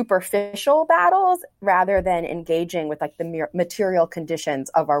superficial battles rather than engaging with like the material conditions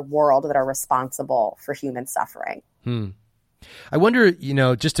of our world that are responsible for human suffering. I wonder,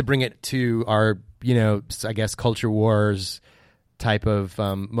 just to bring it to our, I guess culture wars type of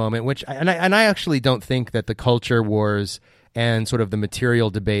moment, which I actually don't think that the culture wars and sort of the material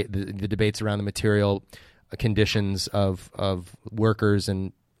debate, the debates around the material conditions of workers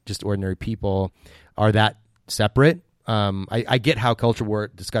and just ordinary people are that separate. I get how culture war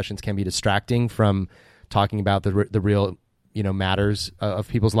discussions can be distracting from talking about the real, matters of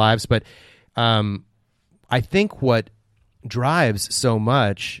people's lives. But I think what drives so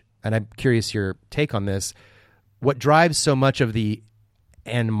much, and I'm curious your take on this, what drives so much of the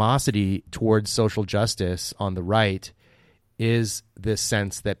animosity towards social justice on the right is this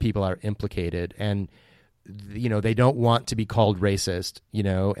sense that people are implicated, and they don't want to be called racist,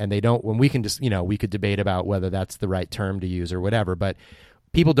 and they don't, when we can just, we could debate about whether that's the right term to use or whatever, but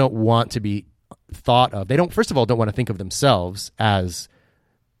people don't want to be thought of. They don't, first of all, don't want to think of themselves as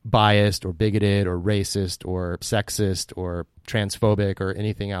biased or bigoted or racist or sexist or transphobic or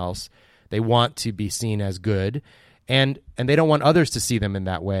anything else. They want to be seen as good, and they don't want others to see them in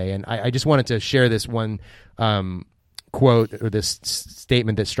that way. And I just wanted to share this one quote, or this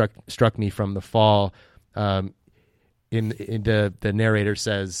statement that struck me from The Fall. In the narrator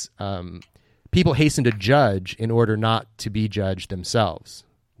says, people hasten to judge in order not to be judged themselves.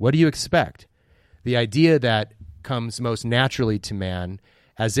 What do you expect? The idea that comes most naturally to man,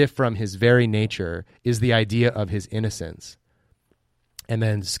 as if from his very nature, is the idea of his innocence. And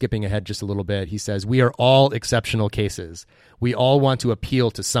then skipping ahead just a little bit, he says, we are all exceptional cases. We all want to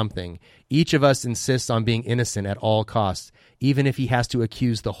appeal to something. Each of us insists on being innocent at all costs, even if he has to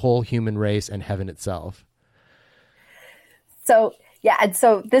accuse the whole human race and heaven itself. So, yeah, and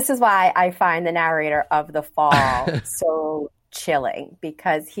so this is why I find the narrator of The Fall so chilling,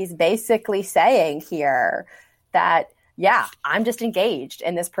 because he's basically saying here that, yeah, I'm just engaged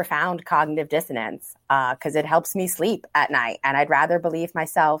in this profound cognitive dissonance because it helps me sleep at night, and I'd rather believe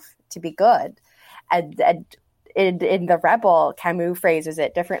myself to be good. And in The Rebel, Camus phrases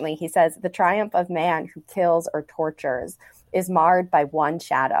it differently. He says, the triumph of man who kills or tortures is marred by one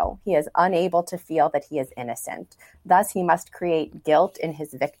shadow. He is unable to feel that he is innocent. Thus, he must create guilt in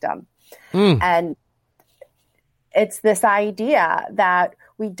his victim. And it's this idea that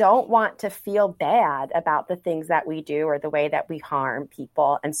we don't want to feel bad about the things that we do or the way that we harm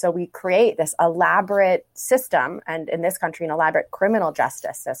people. And so we create this elaborate system, and in this country, an elaborate criminal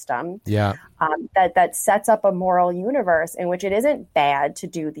justice system that sets up a moral universe in which it isn't bad to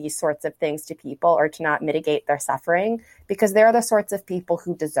do these sorts of things to people or to not mitigate their suffering, because they're the sorts of people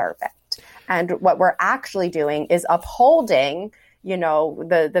who deserve it. And what we're actually doing is upholding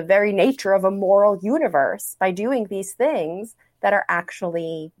the very nature of a moral universe by doing these things that are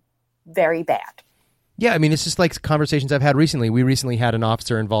actually very bad. Yeah, I mean, it's just like conversations I've had recently. We recently had an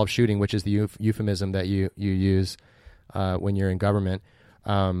officer-involved shooting, which is the euphemism that you use when you're in government.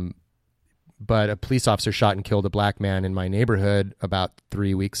 But a police officer shot and killed a black man in my neighborhood about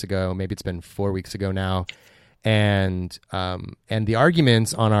 3 weeks ago. Maybe it's been 4 weeks ago now. And the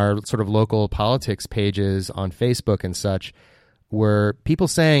arguments on our sort of local politics pages on Facebook and such were people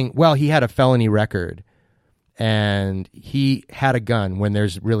saying, well, he had a felony record and he had a gun, when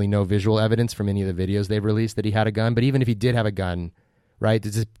there's really no visual evidence from any of the videos they've released that he had a gun. But even if he did have a gun, right,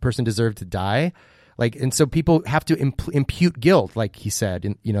 does this person deserve to die? And so people have to impute guilt, like he said,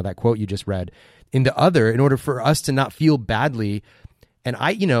 in that quote you just read, in order for us to not feel badly. And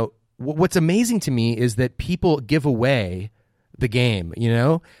what's amazing to me is that people give away the game.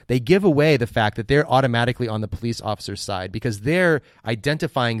 They give away the fact that they're automatically on the police officer's side because they're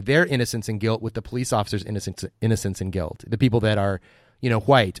identifying their innocence and guilt with the police officer's innocence and guilt. The people that are,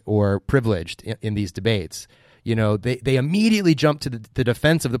 white or privileged in these debates, they immediately jump to the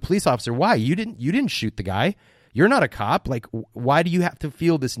defense of the police officer. Why? You didn't shoot the guy. You're not a cop. Why do you have to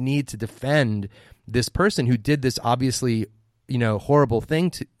feel this need to defend this person who did this obviously, horrible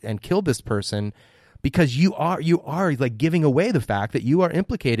thing and killed this person? Because you are like giving away the fact that you are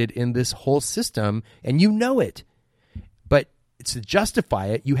implicated in this whole system, and you know it. But to justify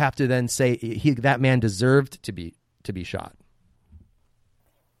it, you have to then say that man deserved to be shot.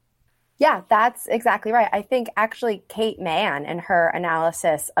 Yeah, that's exactly right. I think actually Kate Manne and her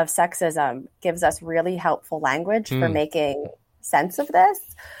analysis of sexism gives us really helpful language for making sense of this,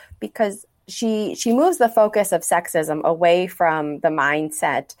 because she moves the focus of sexism away from the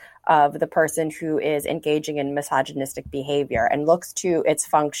mindset of the person who is engaging in misogynistic behavior and looks to its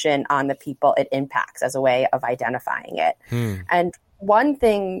function on the people it impacts as a way of identifying it. And one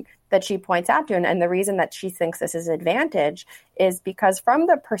thing that she points out to, and the reason that she thinks this is an advantage, is because from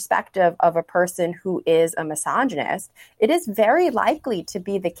the perspective of a person who is a misogynist, it is very likely to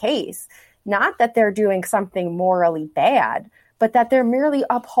be the case, not that they're doing something morally bad, but that they're merely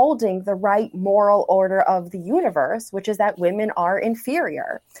upholding the right moral order of the universe, which is that women are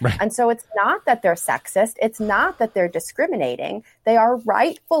inferior. Right. And so it's not that they're sexist. It's not that they're discriminating. They are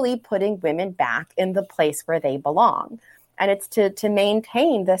rightfully putting women back in the place where they belong. And it's to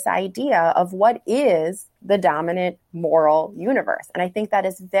maintain this idea of what is the dominant moral universe. And I think that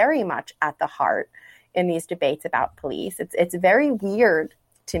is very much at the heart in these debates about police. It's very weird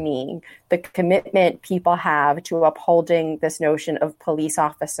to me, the commitment people have to upholding this notion of police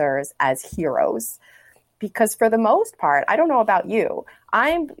officers as heroes. Because for the most part, I don't know about you,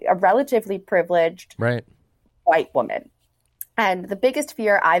 I'm a relatively privileged white woman. And the biggest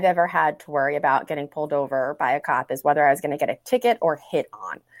fear I've ever had to worry about getting pulled over by a cop is whether I was going to get a ticket or hit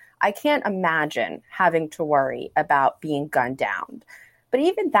on. I can't imagine having to worry about being gunned down. But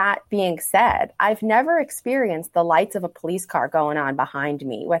even that being said, I've never experienced the lights of a police car going on behind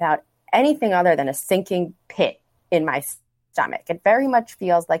me without anything other than a sinking pit in my stomach. It very much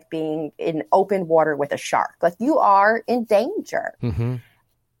feels like being in open water with a shark. Like you are in danger. Mm-hmm.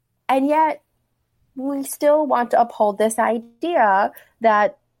 And yet we still want to uphold this idea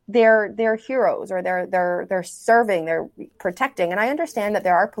that they're heroes or they're serving, they're protecting. And I understand that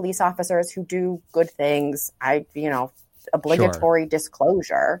there are police officers who do good things. Obligatory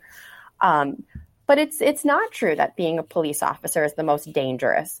disclosure. But it's not true that being a police officer is the most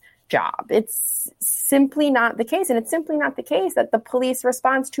dangerous job. It's simply not the case. And it's simply not the case that the police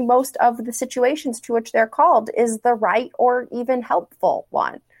response to most of the situations to which they're called is the right or even helpful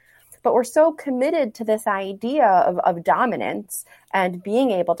one. But we're so committed to this idea of dominance and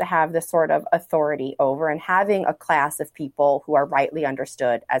being able to have this sort of authority over and having a class of people who are rightly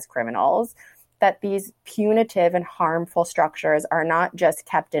understood as criminals, that these punitive and harmful structures are not just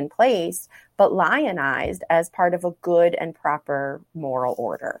kept in place, but lionized as part of a good and proper moral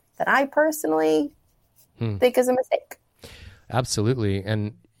order that I personally think is a mistake. Absolutely.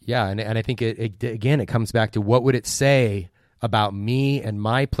 And yeah, and I think it comes back to what would it say about me and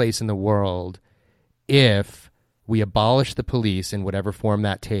my place in the world if we abolish the police in whatever form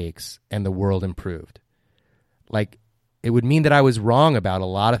that takes and the world improved. Like, it would mean that I was wrong about a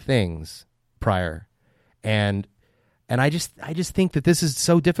lot of things prior. And I just think that this is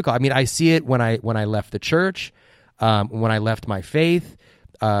so difficult. I mean, I see it when I left the church, when I left my faith,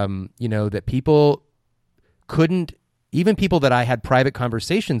 that people couldn't, even people that I had private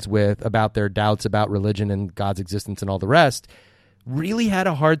conversations with about their doubts about religion and God's existence and all the rest, really had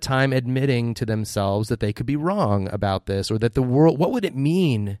a hard time admitting to themselves that they could be wrong about this, or that the world, what would it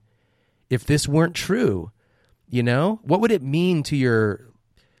mean if this weren't true? What would it mean to your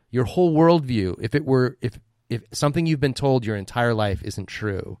whole worldview if something you've been told your entire life isn't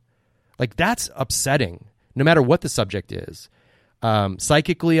true? Like, that's upsetting, no matter what the subject is.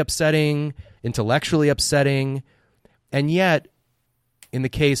 Psychically upsetting, intellectually upsetting. And yet, in the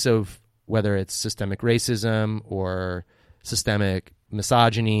case of whether it's systemic racism or systemic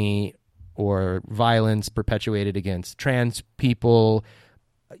misogyny or violence perpetuated against trans people,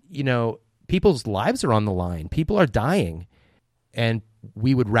 people's lives are on the line. People are dying. And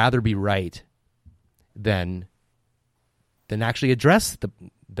we would rather be right than actually address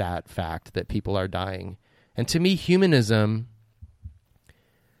that fact that people are dying. And to me, humanism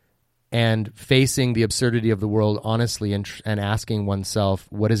and facing the absurdity of the world honestly and asking oneself,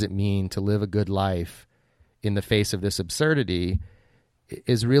 what does it mean to live a good life in the face of this absurdity,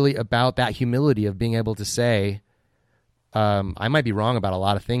 is really about that humility of being able to say, I might be wrong about a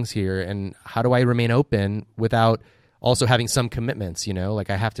lot of things here, and how do I remain open without also having some commitments, like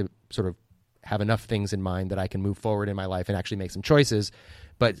I have to sort of have enough things in mind that I can move forward in my life and actually make some choices,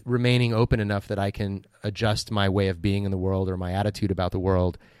 but remaining open enough that I can adjust my way of being in the world or my attitude about the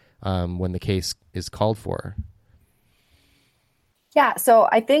world when the case is called for. Yeah, so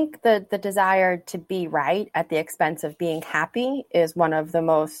I think the desire to be right at the expense of being happy is one of the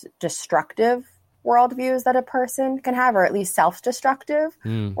most destructive worldviews that a person can have, or at least self-destructive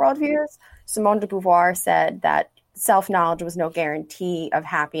worldviews. Simone de Beauvoir said that self-knowledge was no guarantee of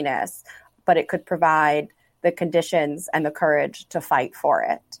happiness, but it could provide the conditions and the courage to fight for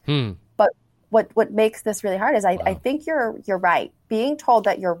it. But what makes this really hard is I think you're right. Being told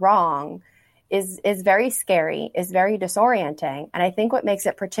that you're wrong is very scary, is very disorienting. And I think what makes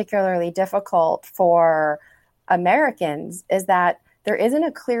it particularly difficult for Americans is that there isn't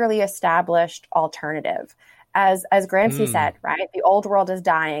a clearly established alternative. As Gramsci said, right? The old world is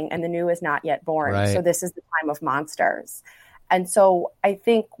dying and the new is not yet born. Right. So this is the time of monsters. And so I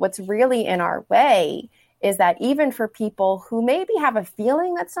think what's really in our way is that even for people who maybe have a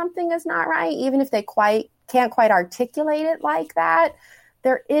feeling that something is not right, even if they can't quite articulate it like that,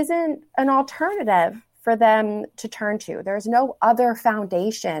 there isn't an alternative for them to turn to. There's no other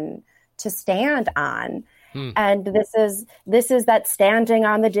foundation to stand on. And this is that standing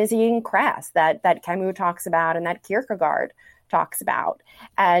on the dizzying crest that Camus talks about and that Kierkegaard talks about.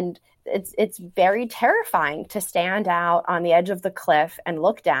 And it's very terrifying to stand out on the edge of the cliff and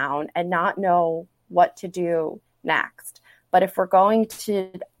look down and not know what to do next. But if we're going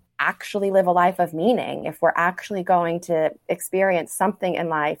to actually live a life of meaning, if we're actually going to experience something in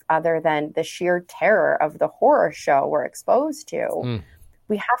life other than the sheer terror of the horror show we're exposed to,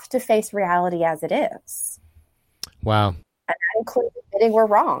 we have to face reality as it is. Wow. And that includes admitting we're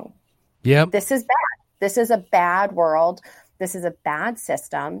wrong. Yep. This is bad. This is a bad world. This is a bad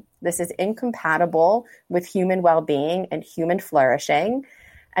system. This is incompatible with human well-being and human flourishing.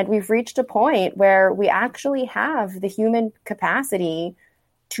 And we've reached a point where we actually have the human capacity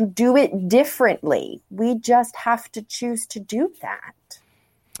to do it differently. We just have to choose to do that.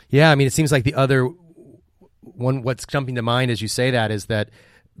 Yeah, I mean, it seems like the other one, what's jumping to mind as you say that is that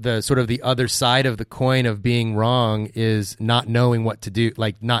the sort of the other side of the coin of being wrong is not knowing what to do,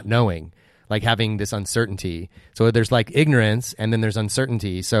 like not knowing, like having this uncertainty. So there's like ignorance and then there's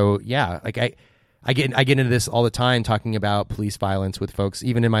uncertainty. So yeah, like I get into this all the time talking about police violence with folks,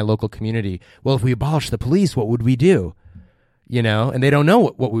 even in my local community. Well, if we abolish the police, what would we do? You know, and they don't know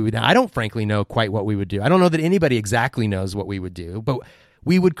what we would do. I don't frankly know quite what we would do. I don't know that anybody exactly knows what we would do, but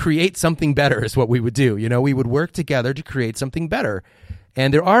we would create something better is what we would do. You know, we would work together to create something better.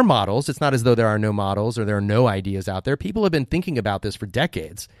 And there are models. It's not as though there are no models or there are no ideas out there. People have been thinking about this for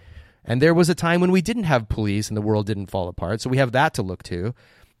decades. And there was a time when we didn't have police and the world didn't fall apart. So we have that to look to.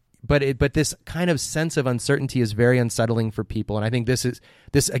 But this kind of sense of uncertainty is very unsettling for people. And I think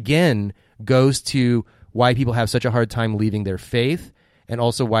this again goes to why people have such a hard time leaving their faith and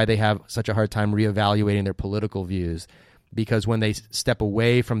also why they have such a hard time reevaluating their political views. Because when they step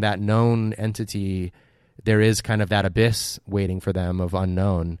away from that known entity, there is kind of that abyss waiting for them of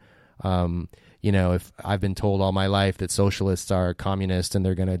unknown. You know, if I've been told all my life that socialists are communist and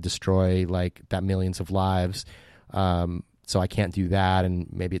they're going to destroy like that millions of lives, so I can't do that, and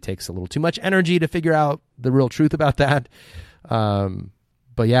maybe it takes a little too much energy to figure out the real truth about that.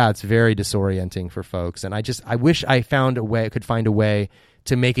 But yeah, it's very disorienting for folks, and I wish I could find a way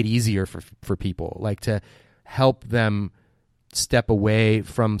to make it easier for people, like to help them step away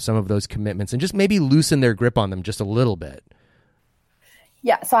from some of those commitments and just maybe loosen their grip on them just a little bit.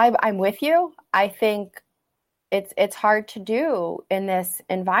 Yeah, so I'm with you. I think it's hard to do in this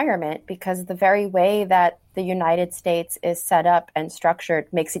environment because the very way that the United States is set up and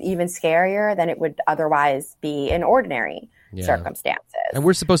structured makes it even scarier than it would otherwise be in ordinary circumstances. And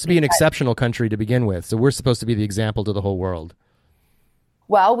we're supposed to be an exceptional country to begin with, so we're supposed to be the example to the whole world.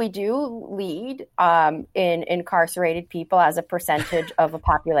 Well, we do lead in incarcerated people as a percentage of a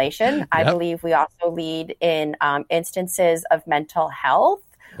population. Yep. I believe we also lead in instances of mental health.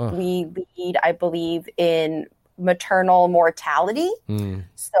 We lead, I believe, in maternal mortality.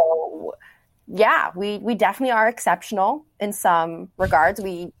 So, yeah, we definitely are exceptional in some regards.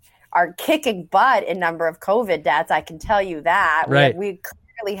 We are kicking butt in number of COVID deaths, I can tell you that. Right. We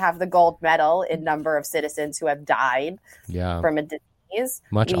clearly have the gold medal in number of citizens who have died from a disease.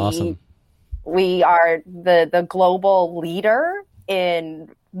 Awesome. We are the global leader in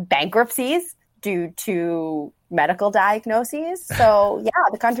bankruptcies due to medical diagnoses. So, yeah,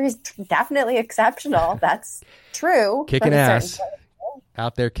 the country's definitely exceptional. That's true. Kicking ass.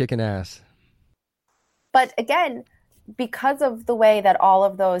 Out there kicking ass. But again, because of the way that all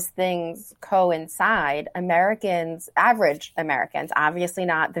of those things coincide, average Americans, obviously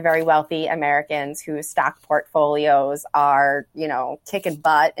not the very wealthy Americans whose stock portfolios are, kicking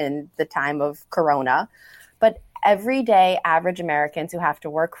butt in the time of Corona, but everyday average Americans who have to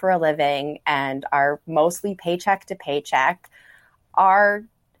work for a living and are mostly paycheck to paycheck are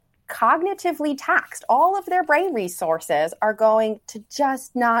cognitively taxed. All of their brain resources are going to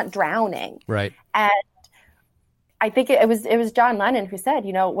just not drowning. Right. And I think it was John Lennon who said,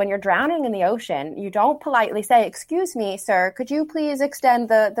 when you're drowning in the ocean, you don't politely say, "Excuse me, sir, could you please extend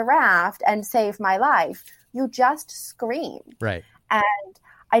the raft and save my life?" You just scream. Right. And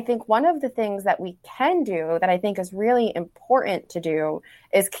I think one of the things that we can do that I think is really important to do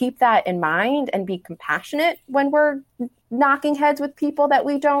is keep that in mind and be compassionate when we're knocking heads with people that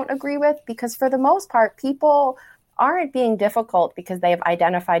we don't agree with, because for the most part, people aren't being difficult because they have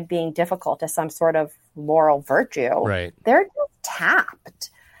identified being difficult as some sort of moral virtue. Right. They're just tapped.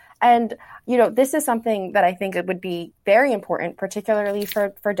 And, this is something that I think it would be very important, particularly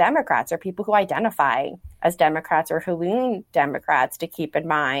for Democrats or people who identify as Democrats or who lean Democrats, to keep in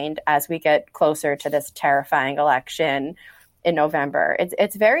mind as we get closer to this terrifying election. in November.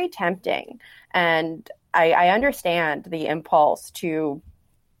 It's very tempting. And I understand the impulse to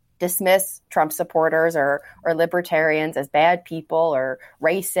dismiss Trump supporters or libertarians as bad people or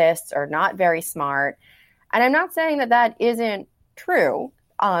racists or not very smart. And I'm not saying that that isn't true.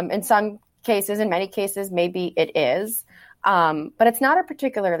 In some cases, in many cases, maybe it is. But it's not a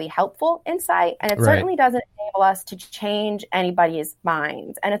particularly helpful insight, and it certainly doesn't enable us to change anybody's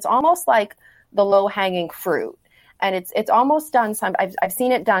minds. And it's almost like the low-hanging fruit. And it's almost done I've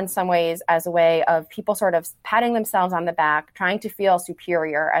seen it done some ways as a way of people sort of patting themselves on the back, trying to feel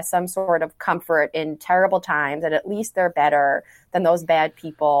superior as some sort of comfort in terrible times, that at least they're better than those bad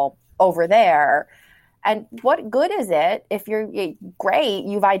people over there. And what good is it if you're great,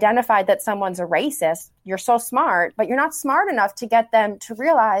 you've identified that someone's a racist, you're so smart, but you're not smart enough to get them to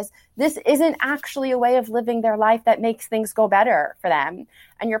realize this isn't actually a way of living their life that makes things go better for them.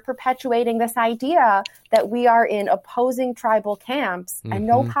 And you're perpetuating this idea that we are in opposing tribal camps and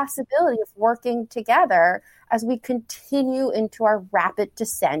no possibility of working together as we continue into our rapid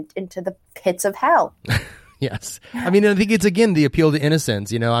descent into the pits of hell. Yes. I mean, I think it's, again, the appeal to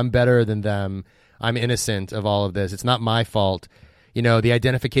innocence. I'm better than them. I'm innocent of all of this. It's not my fault. The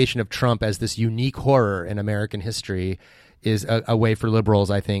identification of Trump as this unique horror in American history is a way for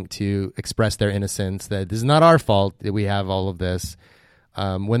liberals, I think, to express their innocence, that this is not our fault that we have all of this.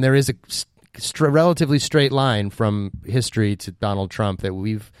 When there is a relatively straight line from history to Donald Trump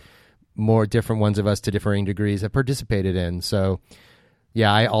that more different ones of us to differing degrees have participated in. So,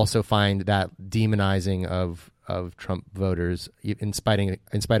 yeah, I also find that demonizing of Trump voters, in spite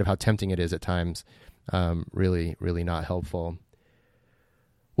of how tempting it is at times, really, really not helpful.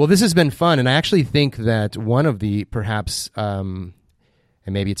 Well, this has been fun, and I actually think that one of the perhaps, and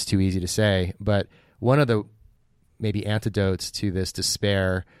maybe it's too easy to say, but one of the maybe antidotes to this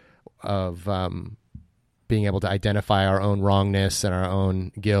despair of being able to identify our own wrongness and our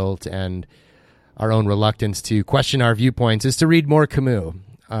own guilt and our own reluctance to question our viewpoints is to read more Camus.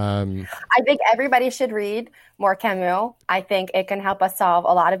 I think everybody should read more Camus. I think it can help us solve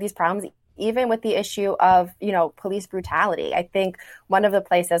a lot of these problems, even with the issue of, police brutality. I think one of the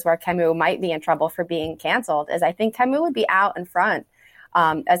places where Camus might be in trouble for being canceled is I think Camus would be out in front,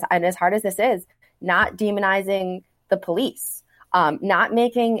 as hard as this is, not demonizing the police, not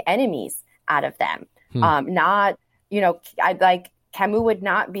making enemies out of them, Camus would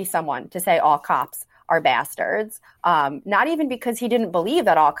not be someone to say all cops are bastards, not even because he didn't believe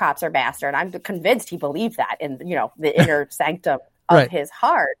that all cops are bastards. I'm convinced he believed that in, the inner sanctum of his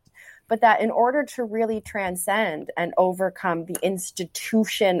heart. But that in order to really transcend and overcome the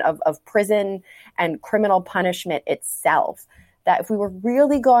institution of prison and criminal punishment itself, that if we were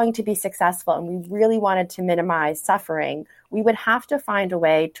really going to be successful and we really wanted to minimize suffering, we would have to find a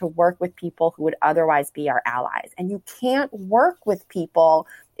way to work with people who would otherwise be our allies. And you can't work with people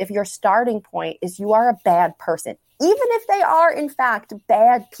if your starting point is you are a bad person, even if they are, in fact,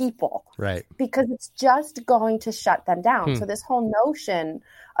 bad people. Right. Because it's just going to shut them down. So this whole notion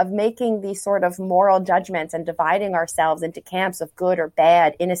of making these sort of moral judgments and dividing ourselves into camps of good or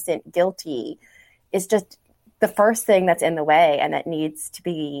bad, innocent, guilty, is just the first thing that's in the way and that needs to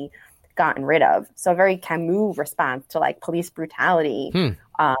be gotten rid of. So a very Camus response to police brutality, his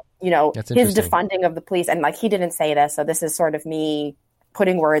defunding of the police. And he didn't say this, so this is sort of me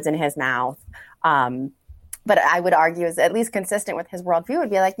putting words in his mouth. But I would argue is at least consistent with his worldview would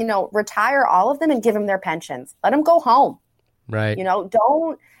be retire all of them and give them their pensions. Let them go home. Right.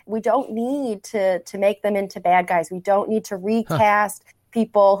 We don't need to make them into bad guys. We don't need to recast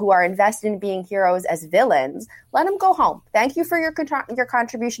people who are invested in being heroes as villains. Let them go home. Thank you for your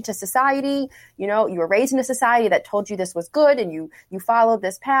contribution to society. You were raised in a society that told you this was good, and you followed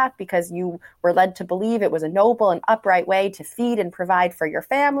this path because you were led to believe it was a noble and upright way to feed and provide for your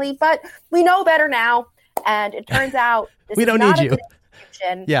family. But we know better now, and it turns out this we is don't not need a you. good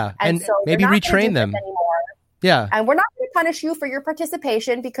institution. Yeah, and so maybe retrain them anymore. Yeah. And we're not going to punish you for your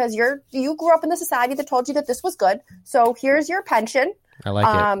participation because you grew up in the society that told you that this was good. So here's your pension. I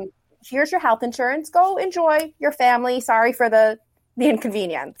like it. Here's your health insurance. Go enjoy your family. Sorry for the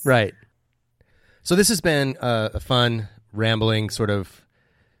inconvenience. Right. So this has been a fun, rambling, sort of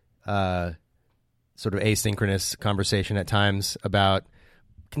asynchronous conversation at times about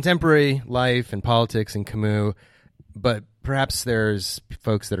contemporary life and politics and Camus. But perhaps there's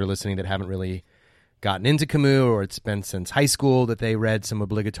folks that are listening that haven't really gotten into Camus, or it's been since high school that they read some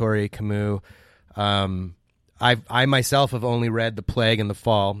obligatory Camus. I myself have only read The Plague and The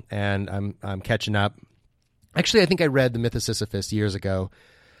Fall, and I'm catching up. Actually, I think I read The Myth of Sisyphus years ago,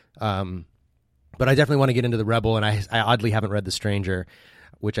 but I definitely want to get into The Rebel, and I oddly haven't read The Stranger,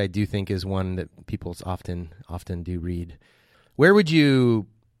 which I do think is one that people often do read. Where would you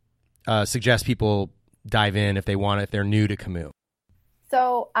suggest people dive in if they're new to Camus?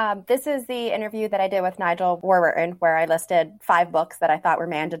 So this is the interview that I did with Nigel Warburton, where I listed 5 books that I thought were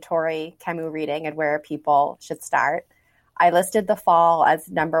mandatory Camus reading and where people should start. I listed The Fall as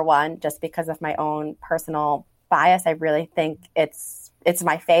number 1 just because of my own personal bias. I really think it's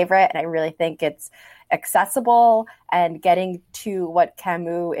my favorite, and I really think it's accessible and getting to what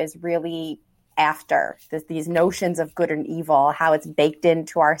Camus is really after, these notions of good and evil, how it's baked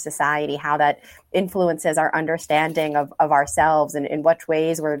into our society, how that influences our understanding of ourselves, and in what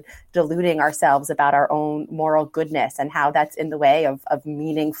ways we're deluding ourselves about our own moral goodness, and how that's in the way of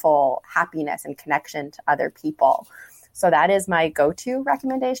meaningful happiness and connection to other people. So that is my go-to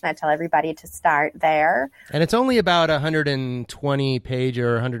recommendation. I tell everybody to start there. And it's only about 120 page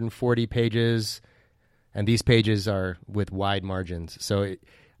or 140 pages, and these pages are with wide margins. So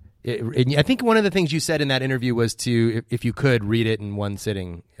I think one of the things you said in that interview was to, if you could, read it in one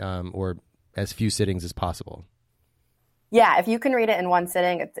sitting, or as few sittings as possible. Yeah, if you can read it in one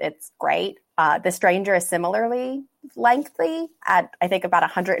sitting, it's great. The Stranger is similarly lengthy at, I think, about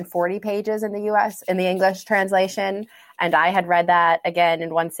 140 pages in the U.S., in the English translation. And I had read that again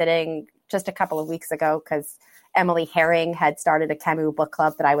in one sitting just a couple of weeks ago because Emily Herring had started a Camus book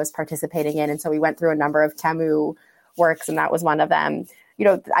club that I was participating in. And so we went through a number of Camus works, and that was one of them. You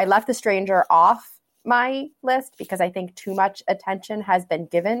know, I left The Stranger off my list because I think too much attention has been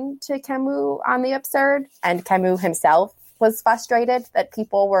given to Camus on the absurd, and Camus himself was frustrated that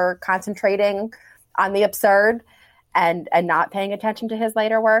people were concentrating on the absurd and not paying attention to his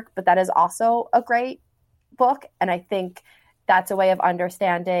later work. But that is also a great book, and I think that's a way of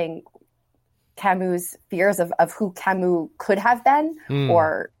understanding Camus' fears of who Camus could have been,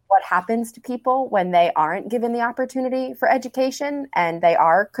 or what happens to people when they aren't given the opportunity for education and they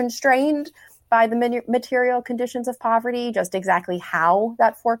are constrained by the material conditions of poverty, just exactly how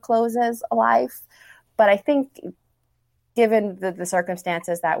that forecloses a life. But I think given the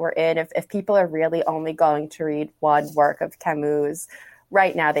circumstances that we're in, if people are really only going to read one work of Camus,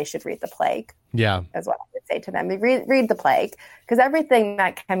 right now they should read The Plague. Yeah. Is what I would say to them. Read The Plague, because everything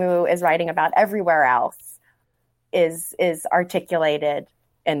that Camus is writing about everywhere else is articulated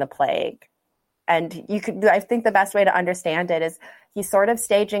in The Plague. And I think the best way to understand it is he's sort of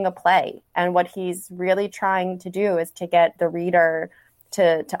staging a play. And what he's really trying to do is to get the reader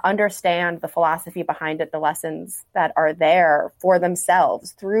to understand the philosophy behind it, the lessons that are there for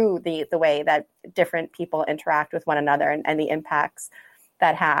themselves through the way that different people interact with one another and the impacts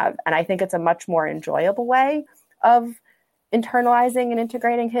that have. And I think it's a much more enjoyable way of internalizing and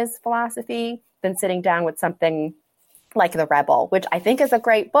integrating his philosophy than sitting down with something like The Rebel, which I think is a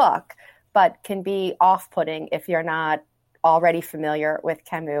great book, but can be off-putting if you're not already familiar with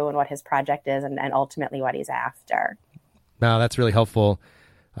Camus and what his project is and ultimately what he's after. No, that's really helpful.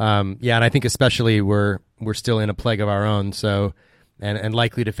 And I think especially we're still in a plague of our own, so and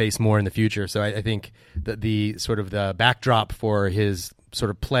likely to face more in the future. So I think that the sort of the backdrop for his sort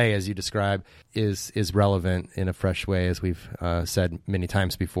of play, as you describe, is relevant in a fresh way, as we've said many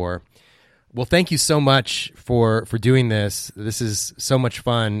times before. Well, thank you so much for doing this. This is so much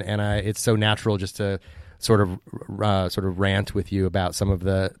fun, and it's so natural just to sort of rant with you about some of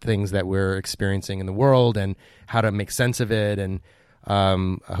the things that we're experiencing in the world and how to make sense of it. And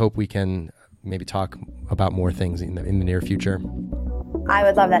I hope we can maybe talk about more things in the near future. I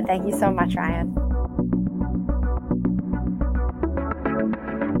would love that. Thank you so much, Ryan.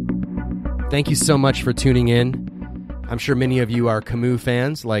 Thank you so much for tuning in. I'm sure many of you are Camus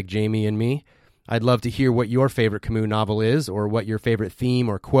fans like Jamie and me. I'd love to hear what your favorite Camus novel is or what your favorite theme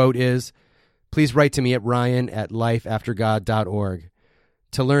or quote is. Please write to me at ryan@lifeaftergod.org.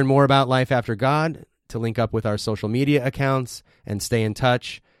 To learn more about Life After God, to link up with our social media accounts and stay in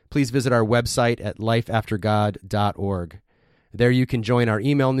touch, please visit our website at lifeaftergod.org. There you can join our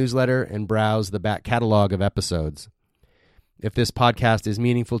email newsletter and browse the back catalog of episodes. If this podcast is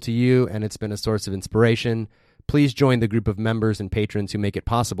meaningful to you and it's been a source of inspiration, please join the group of members and patrons who make it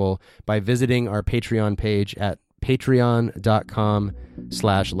possible by visiting our Patreon page at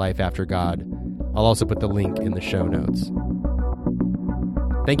patreon.com/lifeaftergod. I'll also put the link in the show notes.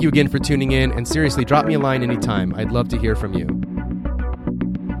 Thank you again for tuning in, and seriously, drop me a line anytime. I'd love to hear from you.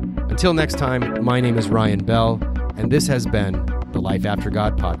 Until next time, my name is Ryan Bell, and this has been the Life After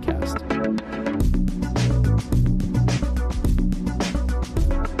God podcast.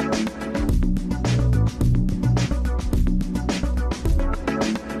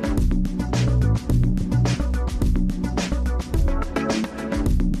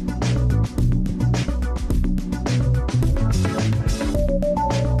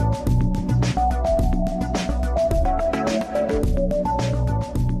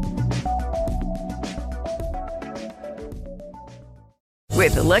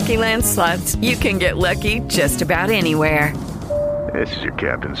 With the Lucky Land Slots, you can get lucky just about anywhere. This is your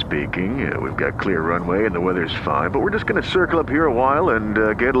captain speaking. We've got clear runway and the weather's fine, but we're just going to circle up here a while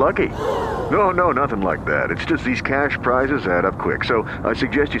and get lucky. No, nothing like that. It's just these cash prizes add up quick. So I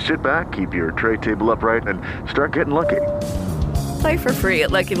suggest you sit back, keep your tray table upright, and start getting lucky. Play for free at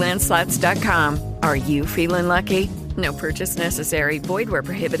LuckyLandSlots.com. Are you feeling lucky? No purchase necessary. Void where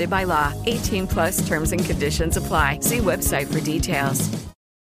prohibited by law. 18+ terms and conditions apply. See website for details.